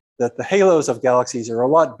evidence that the halos of galaxies are a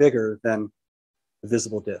lot bigger than the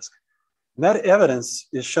visible disk. And that evidence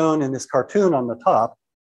is shown in this cartoon on the top,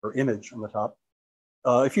 or image on the top.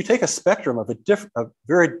 If you take a spectrum of a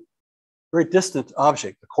very, very distant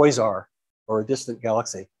object, a quasar or a distant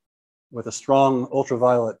galaxy with a strong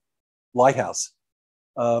ultraviolet lighthouse,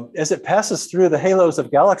 as it passes through the halos of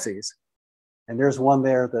galaxies, and there's one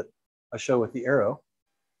there that I show with the arrow,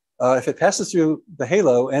 if it passes through the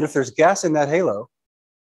halo, and if there's gas in that halo,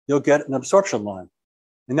 you'll get an absorption line.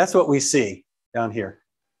 And that's what we see down here.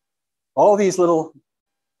 All these little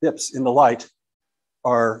dips in the light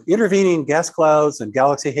are intervening gas clouds and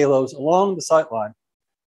galaxy halos along the sight line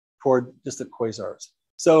toward distant quasars.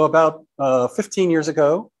 So about 15 years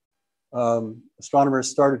ago, astronomers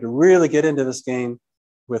started to really get into this game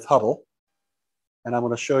with Hubble. And I'm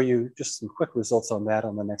going to show you just some quick results on that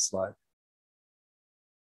on the next slide.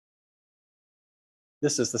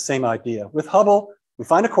 This is the same idea. With Hubble, we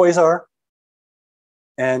find a quasar,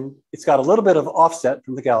 and it's got a little bit of offset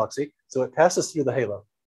from the galaxy, so it passes through the halo.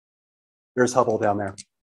 There's Hubble down there.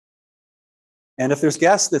 And if there's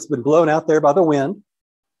gas that's been blown out there by the wind,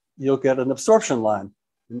 you'll get an absorption line.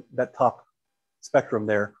 And that top spectrum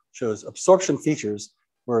there shows absorption features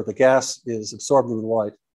where the gas is absorbing the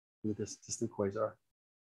light in this distant quasar.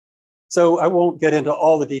 So I won't get into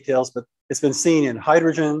all the details, but it's been seen in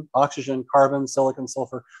hydrogen, oxygen, carbon, silicon,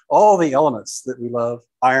 sulfur, all the elements that we love,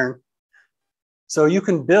 iron. So you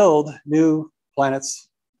can build new planets,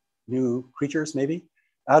 new creatures maybe,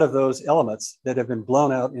 out of those elements that have been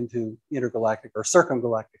blown out into intergalactic or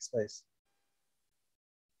circumgalactic space.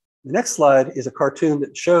 The next slide is a cartoon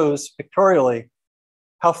that shows pictorially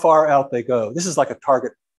how far out they go. This is like a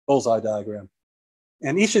target bullseye diagram.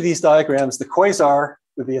 And each of these diagrams, the quasar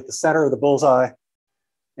would be at the center of the bullseye,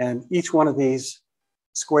 and each one of these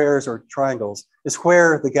squares or triangles is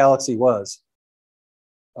where the galaxy was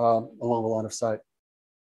along the line of sight.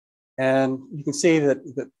 And you can see that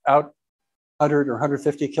out 100 or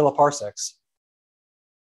 150 kiloparsecs,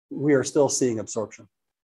 we are still seeing absorption.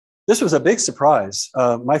 This was a big surprise.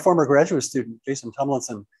 My former graduate student, Jason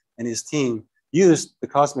Tomlinson, and his team used the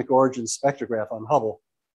cosmic origin spectrograph on Hubble,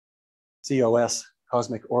 COS,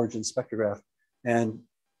 cosmic origin spectrograph, and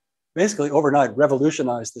basically overnight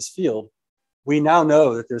revolutionized this field. We now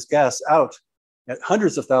know that there's gas out at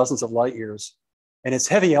hundreds of thousands of light years, and it's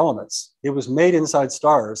heavy elements. It was made inside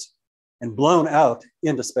stars and blown out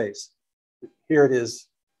into space. here it is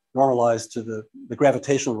normalized to the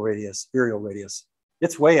gravitational radius, virial radius.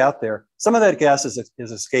 It's way out there. Some of that gas is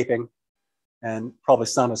escaping, and probably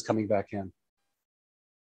some is coming back in.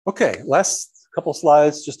 Okay, last couple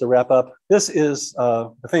slides just to wrap up. This is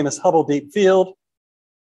the famous Hubble Deep Field.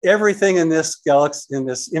 Everything in this galaxy, in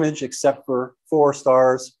this image, except for 4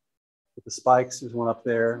 stars with the spikes. There's one up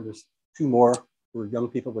there. And there's 2 more for young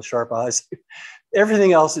people with sharp eyes.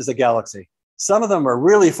 Everything else is a galaxy. Some of them are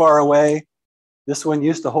really far away. This one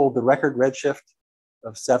used to hold the record redshift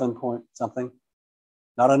of 7 point something.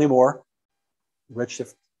 Not anymore.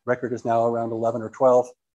 Redshift record is now around 11 or 12.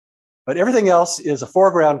 But everything else is a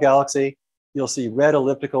foreground galaxy. You'll see red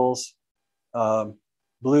ellipticals,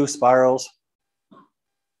 blue spirals.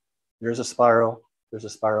 There's a spiral, there's a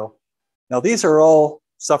spiral. Now these are all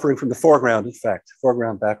suffering from the foreground effect,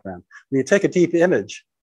 foreground, background. When you take a deep image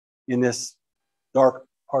in this dark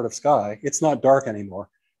part of sky, it's not dark anymore.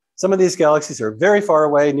 Some of these galaxies are very far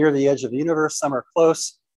away, near the edge of the universe. Some are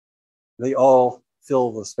close. They all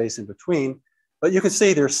fill the space in between. But you can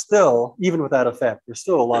see there's still, even with that effect, there's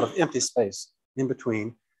still a lot of empty space in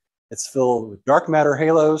between. It's filled with dark matter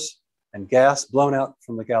halos and gas blown out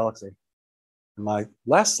from the galaxy. And my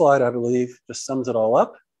last slide, I believe, just sums it all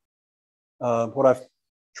up. What I've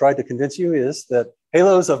tried to convince you is that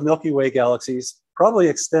halos of Milky Way galaxies probably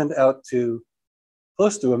extend out to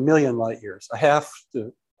close to 1 million light years, 0.5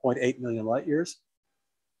 to 0.8 million light years.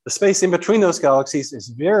 The space in between those galaxies is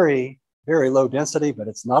very, very low density, but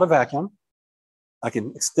it's not a vacuum. I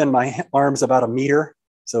can extend my arms about 1 meter.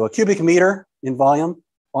 So a cubic meter in volume,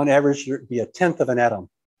 on average, would be 1/10 of an atom.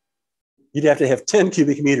 You'd have to have 10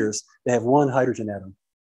 cubic meters to have 1 hydrogen atom.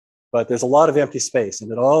 But there's a lot of empty space, and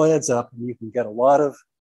it all adds up, and you can get a lot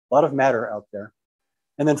of matter out there.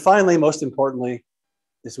 And then finally, most importantly,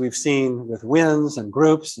 as we've seen with winds and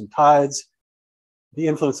groups and tides, the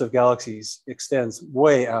influence of galaxies extends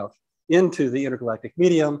way out into the intergalactic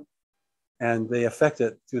medium, and they affect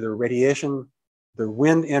it through their radiation, their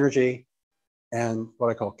wind energy, and what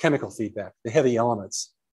I call chemical feedback, the heavy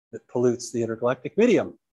elements that pollutes the intergalactic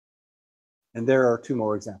medium. And there are 2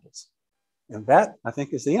 more examples. And that, I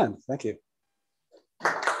think, is the end. Thank you.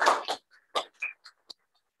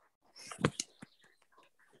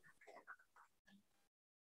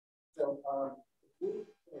 So, if you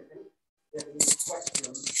have any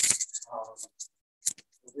questions,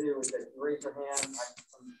 we'll do is that you raise your hand, I can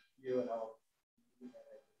come to you, and I'll.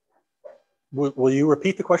 Will you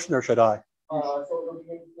repeat the question, or should I? So it'll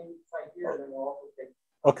be inside here, then we'll also take.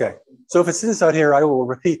 Okay. So if it's inside here, I will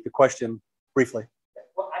repeat the question briefly.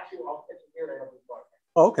 Well, actually, I'll pitch it here to have the question.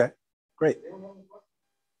 Oh, okay. Great.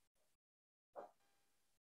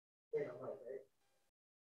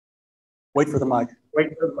 Wait for the mic. Wait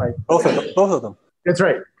for the mic. Both of them. That's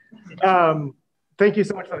right. Thank you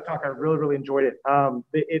so much for the talk. I really, really enjoyed it.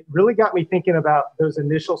 It really got me thinking about those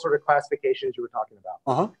initial sort of classifications you were talking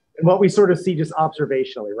about. And what we sort of see just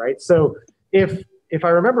observationally, right? So if I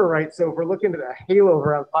remember right, so if we're looking at a halo of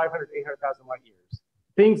around 500 to 800,000 light years,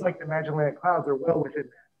 things like the Magellanic Clouds are well within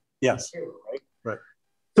that. Yes. Halo, right? Right.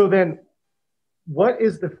 So then what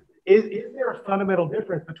is is there a fundamental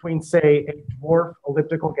difference between, say, a dwarf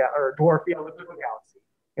elliptical galaxy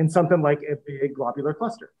and something like a big globular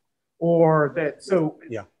cluster? Or that, so,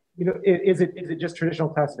 yeah. You know, is it just traditional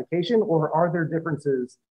classification, or are there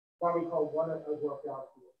differences? Why we call one a dwarf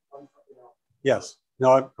galaxy or something else? Yes.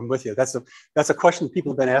 No, I'm with you. That's a question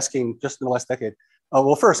people have been asking just in the last decade.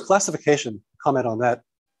 Well, first, classification, comment on that.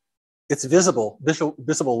 It's visual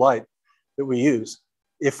light that we use.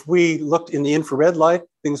 If we looked in the infrared light,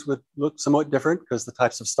 things would look somewhat different because the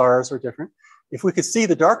types of stars are different. If we could see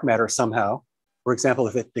the dark matter somehow, for example,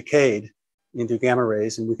 if it decayed into gamma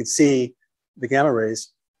rays and we could see the gamma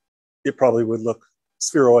rays, it probably would look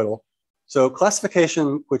spheroidal. So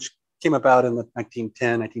classification, which came about in the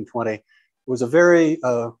 1910, 1920, was a very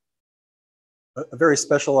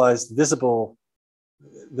specialized visible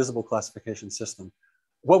classification system.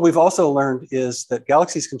 What we've also learned is that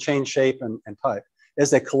galaxies can change shape and type. As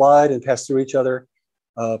they collide and pass through each other,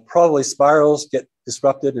 probably spirals get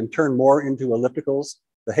disrupted and turn more into ellipticals.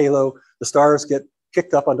 The halo, the stars get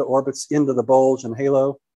kicked up onto orbits into the bulge and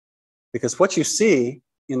halo, because what you see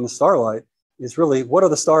in the starlight is really what are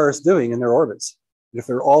the stars doing in their orbits. And if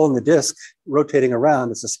they're all in the disk rotating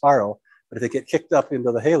around, it's a spiral. But if they get kicked up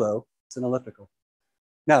into the halo, it's an elliptical.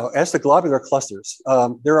 Now, as to globular clusters,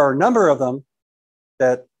 there are a number of them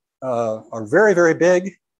that are very, very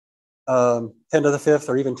big, 10 to the 5th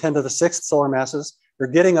or even 10 to the 6th solar masses. They're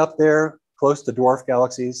getting up there close to dwarf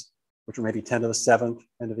galaxies, which are maybe 10 to the 7th,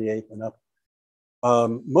 10 to the 8th and up.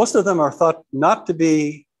 Most of them are thought not to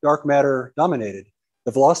be dark matter dominated.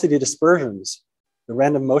 the velocity dispersions, the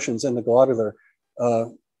random motions in the globular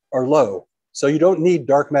are low. So you don't need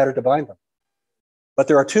dark matter to bind them. But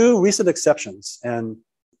there are two recent exceptions. And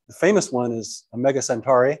the famous one is Omega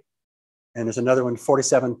Centauri. And there's another one,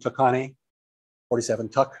 47 Tucani, 47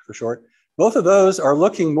 Tuc for short. Both of those are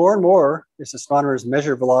looking more and more, as astronomers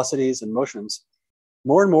measure velocities and motions,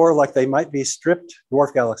 more and more like they might be stripped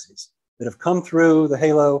dwarf galaxies that have come through the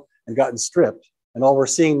halo and gotten stripped. And all we're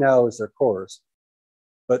seeing now is their cores.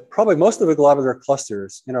 But probably most of the globular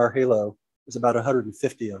clusters in our halo, there's about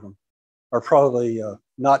 150 of them, are probably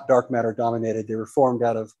not dark matter dominated. They were formed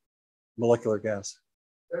out of molecular gas.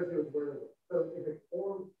 So if it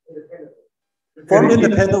formed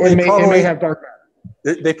independently, It may have dark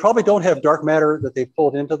matter. They probably don't have dark matter that they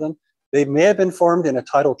pulled into them. They may have been formed in a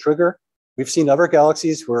tidal trigger. We've seen other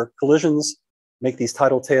galaxies where collisions make these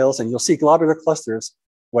tidal tails, and you'll see globular clusters.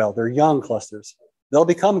 Well, they're young clusters. They'll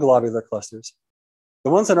become globular clusters.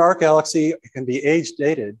 The ones in our galaxy can be age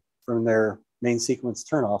dated from their main sequence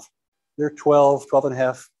turnoff. They're 12 and a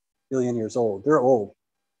half billion years old. They're old.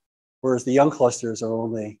 Whereas the young clusters are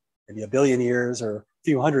only maybe a billion years or a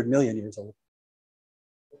few 100 million years old.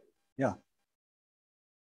 Yeah.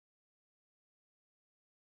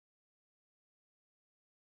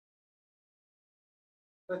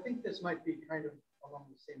 I think this might be kind of along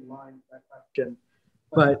the same line, that question.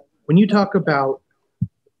 But when you talk about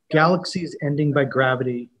galaxies ending by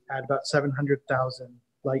gravity at about 700,000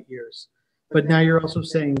 light years, but now you're also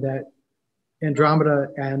saying that Andromeda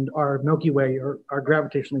and our Milky Way are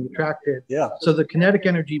gravitationally attracted. Yeah. So the kinetic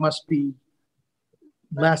energy must be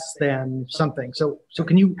less than something. So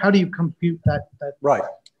can you, how do you compute that? Right.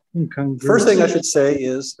 First thing I should say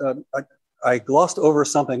is I glossed over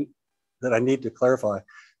something that I need to clarify.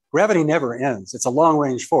 Gravity never ends. It's a long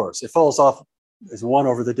range force. It falls off as 1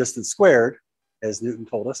 over the distance squared, as Newton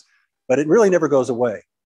told us, but it really never goes away.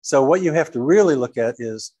 So what you have to really look at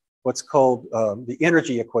is what's called the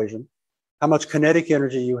energy equation, how much kinetic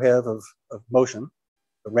energy you have of motion,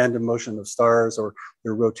 the random motion of stars or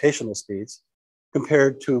their rotational speeds,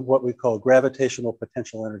 compared to what we call gravitational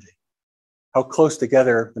potential energy, how close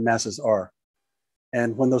together the masses are.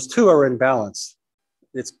 And when those two are in balance,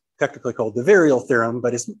 it's technically called the virial theorem,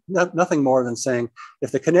 but it's nothing more than saying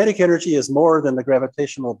if the kinetic energy is more than the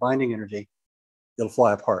gravitational binding energy, it'll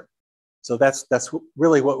fly apart. So that's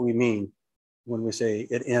really what we mean when we say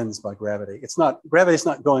it ends by gravity. It's not, gravity's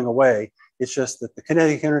not going away. It's just that the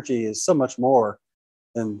kinetic energy is so much more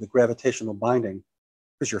than the gravitational binding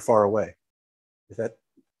because you're far away, if that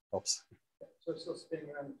helps. So it's still spinning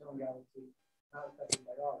around its own galaxy, not affected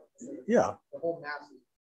by ours. Yeah. The whole mass is.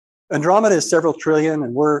 Andromeda is several trillion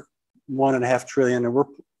and we're 1.5 trillion and we're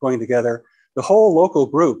going together. The whole local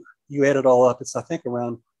group, you add it all up, it's I think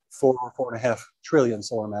around 4 or 4.5 trillion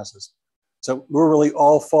solar masses. So we're really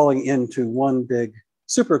all falling into one big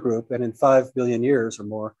supergroup, and in 5 billion years or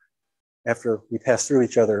more, after we pass through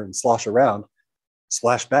each other and slosh around,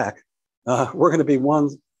 splash back, we're going to be one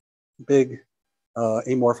big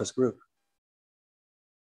amorphous group.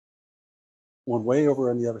 One way over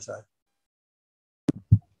on the other side.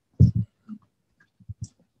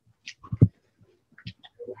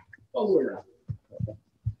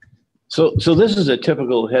 So this is a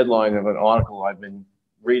typical headline of an article I've been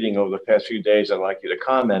reading over the past few days. I'd like you to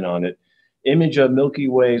comment on it. Image of Milky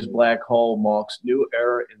Way's black hole marks new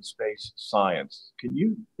era in space science. Can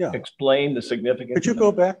you explain the significance? Could you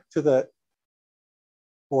go back to the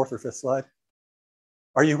 4th or 5th slide?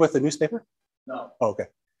 Are you with the newspaper? No. Oh, okay.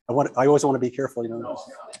 I always want to be careful, you know.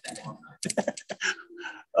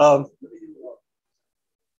 No.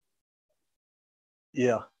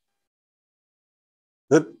 Yeah.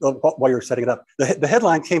 While you're setting it up, the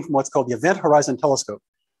headline came from what's called the Event Horizon Telescope.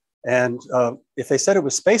 And if they said it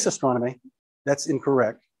was space astronomy, that's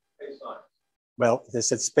incorrect. Space science. Well, they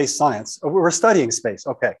said space science. Oh, we were studying space.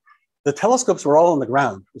 Okay. The telescopes were all on the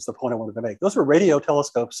ground, was the point I wanted to make. Those were radio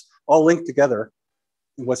telescopes all linked together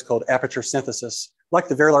in what's called aperture synthesis, like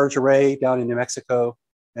the Very Large Array down in New Mexico,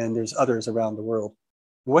 and there's others around the world.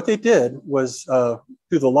 What they did was,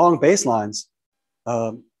 through the long baselines,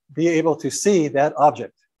 be able to see that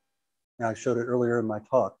object. Now, I showed it earlier in my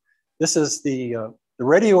talk. This is the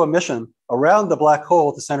radio emission around the black hole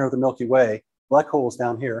at the center of the Milky Way. Black hole is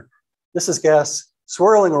down here. This is gas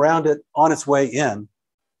swirling around it on its way in,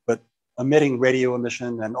 but emitting radio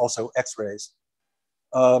emission and also X-rays.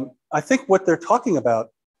 I think what they're talking about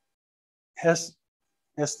has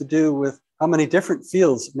to do with how many different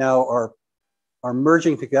fields now are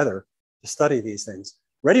merging together to study these things.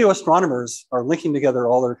 Radio astronomers are linking together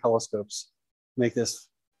all their telescopes to make this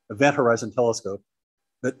Event Horizon Telescope.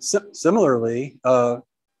 But similarly,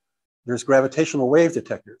 there's gravitational wave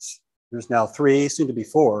detectors. There's now 3, soon to be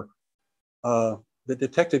 4, that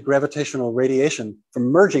detected gravitational radiation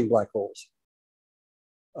from merging black holes.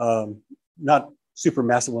 Not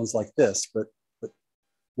supermassive ones like this, but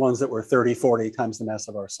ones that were 30, 40 times the mass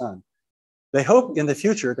of our sun. They hope in the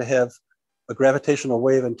future to have a gravitational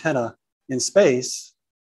wave antenna in space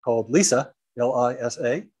called LISA,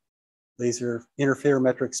 L-I-S-A, Laser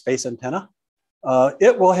Interferometric Space Antenna.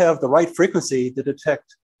 It will have the right frequency to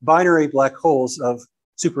detect binary black holes of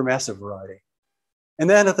supermassive variety. And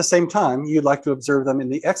then at the same time, you'd like to observe them in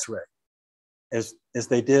the X-ray, as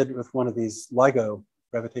they did with one of these LIGO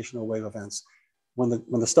gravitational wave events. When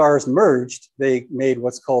the stars merged, they made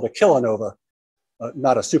what's called a kilonova,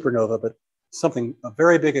 not a supernova, but something, a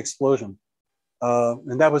very big explosion.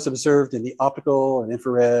 And that was observed in the optical and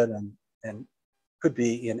infrared and could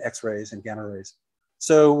be in X-rays and gamma rays.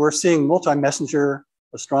 So we're seeing multi-messenger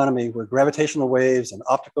astronomy where gravitational waves and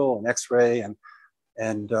optical and X-ray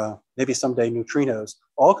and maybe someday neutrinos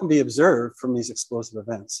all can be observed from these explosive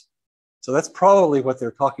events. So that's probably what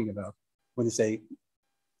they're talking about when they say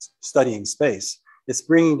studying space. It's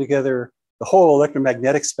bringing together the whole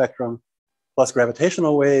electromagnetic spectrum plus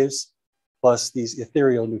gravitational waves plus these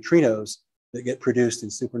ethereal neutrinos that get produced in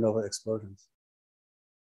supernova explosions.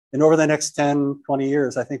 And over the next 10, 20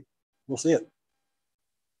 years, I think we'll see it.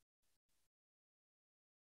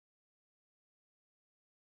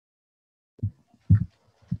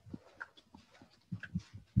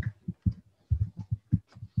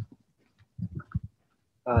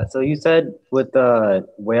 So you said with the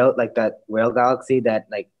whale, like that whale galaxy that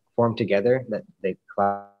like formed together, that they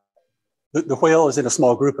collide. The whale is in a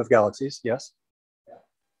small group of galaxies, yes.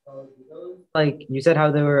 Like you said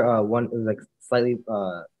how they were one like slightly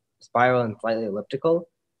spiral and slightly elliptical.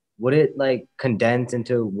 Would it like condense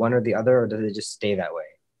into one or the other, or does it just stay that way?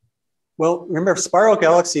 Well, remember spiral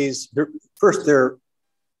galaxies, they're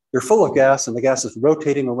full of gas and the gas is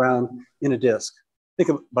rotating around in a disk. Think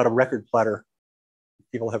about a record platter.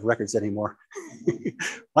 People have records anymore.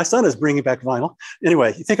 My son is bringing back vinyl.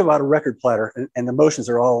 Anyway, you think about a record platter and the motions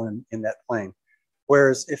are all in that plane.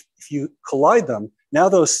 Whereas if you collide them, now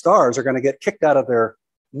those stars are going to get kicked out of their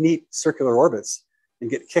neat circular orbits and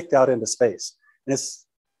get kicked out into space. And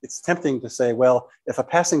it's tempting to say, well, if a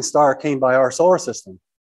passing star came by our solar system,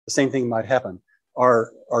 the same thing might happen.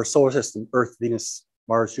 Our solar system, Earth, Venus,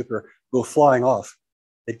 Mars, Jupiter, go flying off.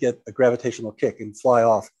 They'd get a gravitational kick and fly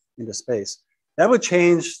off into space. That would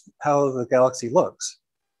change how the galaxy looks.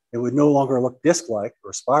 It would no longer look disk-like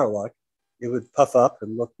or spiral-like. It would puff up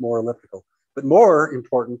and look more elliptical. But more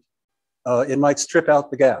important, it might strip out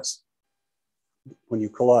the gas when you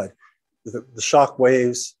collide. The shock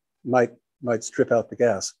waves might strip out the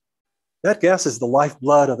gas. That gas is the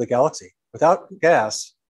lifeblood of the galaxy. Without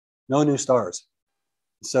gas, no new stars.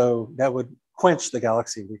 So that would quench the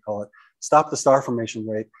galaxy, we call it, stop the star formation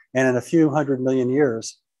rate. And in a few 100 million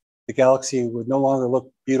years, the galaxy would no longer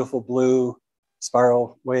look beautiful blue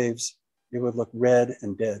spiral waves. It would look red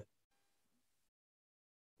and dead.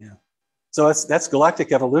 Yeah. So that's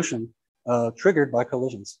galactic evolution triggered by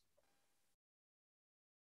collisions.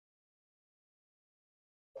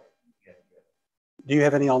 Do you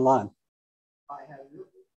have any online? I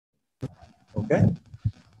have. Okay.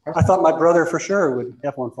 I thought my brother for sure would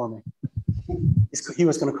have one for me. He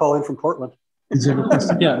was going to call in from Portland. Is there a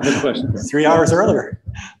question? Yeah, good question. 3 hours earlier.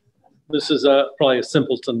 This is probably a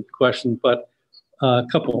simpleton question, but a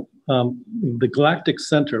couple. The galactic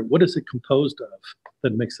center, what is it composed of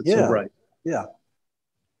that makes it so bright? Yeah.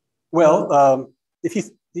 Well, if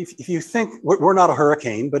you think, we're not a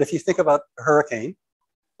hurricane, but if you think about a hurricane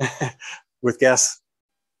with gas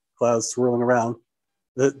clouds swirling around,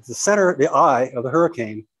 the center, the eye of the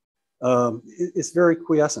hurricane is very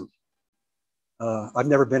quiescent. I've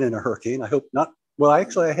never been in a hurricane. I hope not. Well,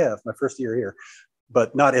 actually I have my first year here,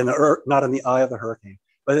 but not in the eye of the hurricane.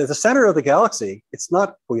 But at the center of the galaxy, it's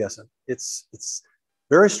not quiescent. It's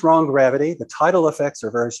very strong gravity. The tidal effects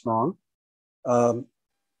are very strong.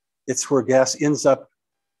 It's where gas ends up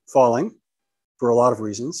falling for a lot of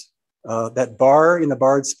reasons. That bar in the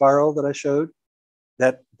barred spiral that I showed,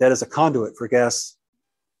 that is a conduit for gas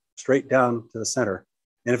straight down to the center.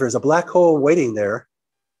 And if there's a black hole waiting there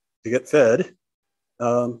to get fed,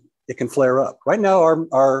 it can flare up. Right now,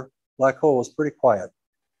 our black hole is pretty quiet.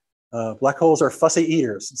 Black holes are fussy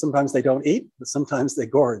eaters. Sometimes they don't eat, but sometimes they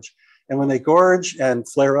gorge. And when they gorge and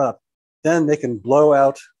flare up, then they can blow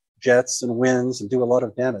out jets and winds and do a lot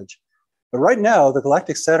of damage. But right now, the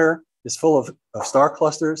galactic center is full of star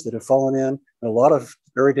clusters that have fallen in, and a lot of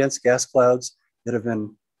very dense gas clouds that have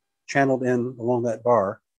been channeled in along that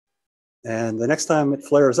bar. And the next time it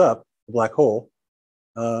flares up, the black hole,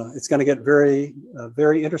 It's going to get very,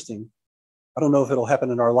 very interesting. I don't know if it'll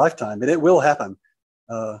happen in our lifetime, but it will happen.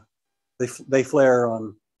 They flare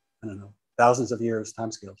on, I don't know, thousands of years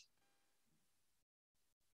timescales.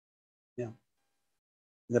 Yeah.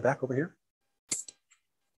 In the back over here.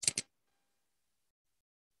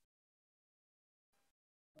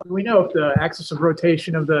 Do we know if the axis of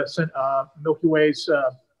rotation of the Milky Way's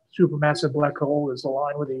supermassive black hole is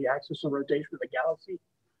aligned with the axis of rotation of the galaxy?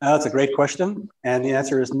 That's a great question. And the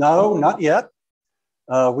answer is no, not yet.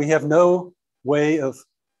 We have no way of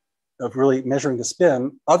really measuring the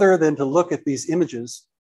spin other than to look at these images.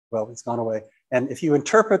 Well, it's gone away. And if you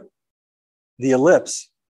interpret the ellipse,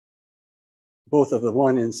 both of the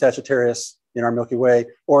one in Sagittarius in our Milky Way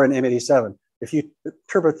or in M87, if you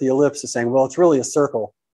interpret the ellipse as saying, well, it's really a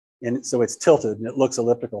circle, and so it's tilted and it looks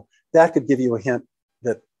elliptical, that could give you a hint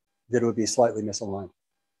that it would be slightly misaligned.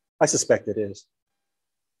 I suspect it is.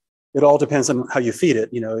 It all depends on how you feed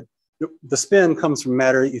it. You know, the spin comes from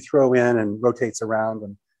matter that you throw in and rotates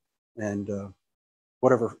around, and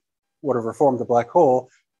whatever formed the black hole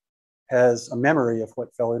has a memory of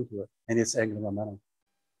what fell into it and its angular momentum.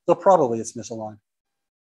 So probably it's misaligned.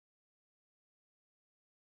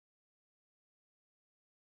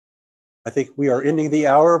 I think we are ending the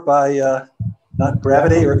hour by not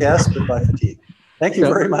gravity or gas, but by fatigue. Thank you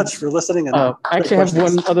very much for listening. And I actually have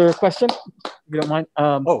one other question, if you don't mind.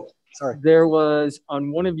 Oh, sorry. There was,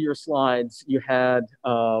 on one of your slides, you had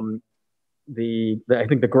I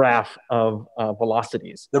think the graph of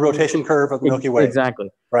velocities. The rotation curve of the Milky Way. Exactly.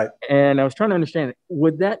 Right. And I was trying to understand,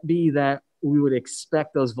 would that be that we would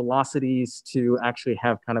expect those velocities to actually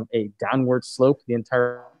have kind of a downward slope the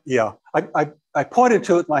entire? Yeah, I pointed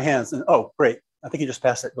to it with my hands, and oh, great. I think you just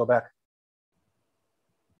passed it. Go back.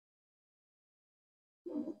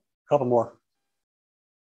 A couple more.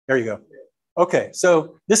 There you go. Okay,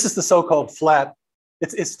 so this is the so-called flat.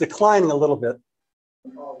 It's declining a little bit.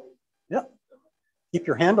 Yeah. Keep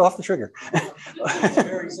your hand off the trigger.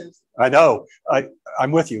 I know.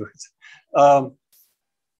 I'm with you.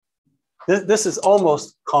 This is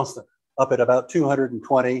almost constant, up at about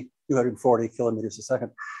 220, 240 kilometers a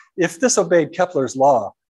second. If this obeyed Kepler's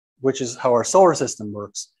law, which is how our solar system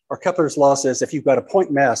works, or Kepler's law says if you've got a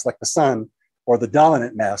point mass like the sun or the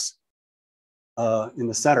dominant mass in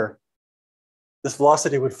the center, this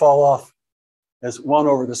velocity would fall off as 1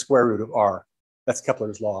 over the square root of r. That's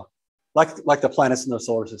Kepler's law, like the planets in the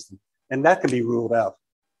solar system. And that can be ruled out.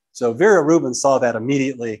 So Vera Rubin saw that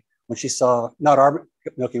immediately when she saw not our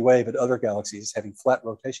Milky Way, but other galaxies having flat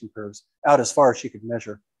rotation curves out as far as she could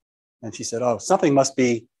measure. And she said, oh, something must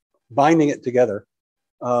be binding it together.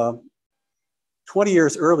 20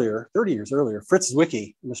 years earlier, 30 years earlier, Fritz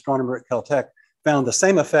Zwicky, an astronomer at Caltech, found the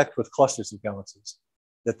same effect with clusters of galaxies,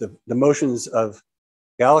 that the motions of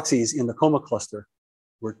galaxies in the Coma cluster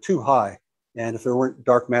were too high. And if there weren't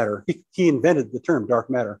dark matter, he invented the term dark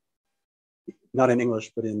matter, not in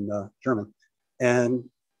English, but in German. And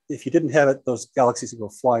if you didn't have it, those galaxies would go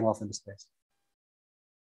flying off into space.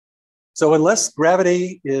 So unless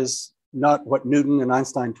gravity is not what Newton and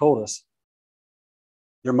Einstein told us,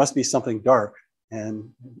 there must be something dark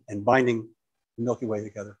and binding the Milky Way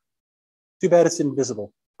together. Too bad it's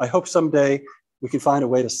invisible. I hope someday we can find a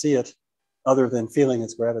way to see it other than feeling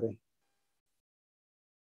its gravity.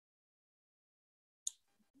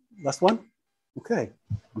 Last one? Okay,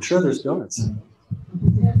 I'm sure there's donuts.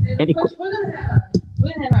 We're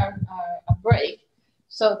gonna have a break.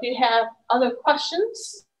 So if you have other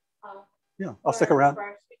questions. Yeah, I'll stick around.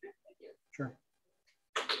 Sure.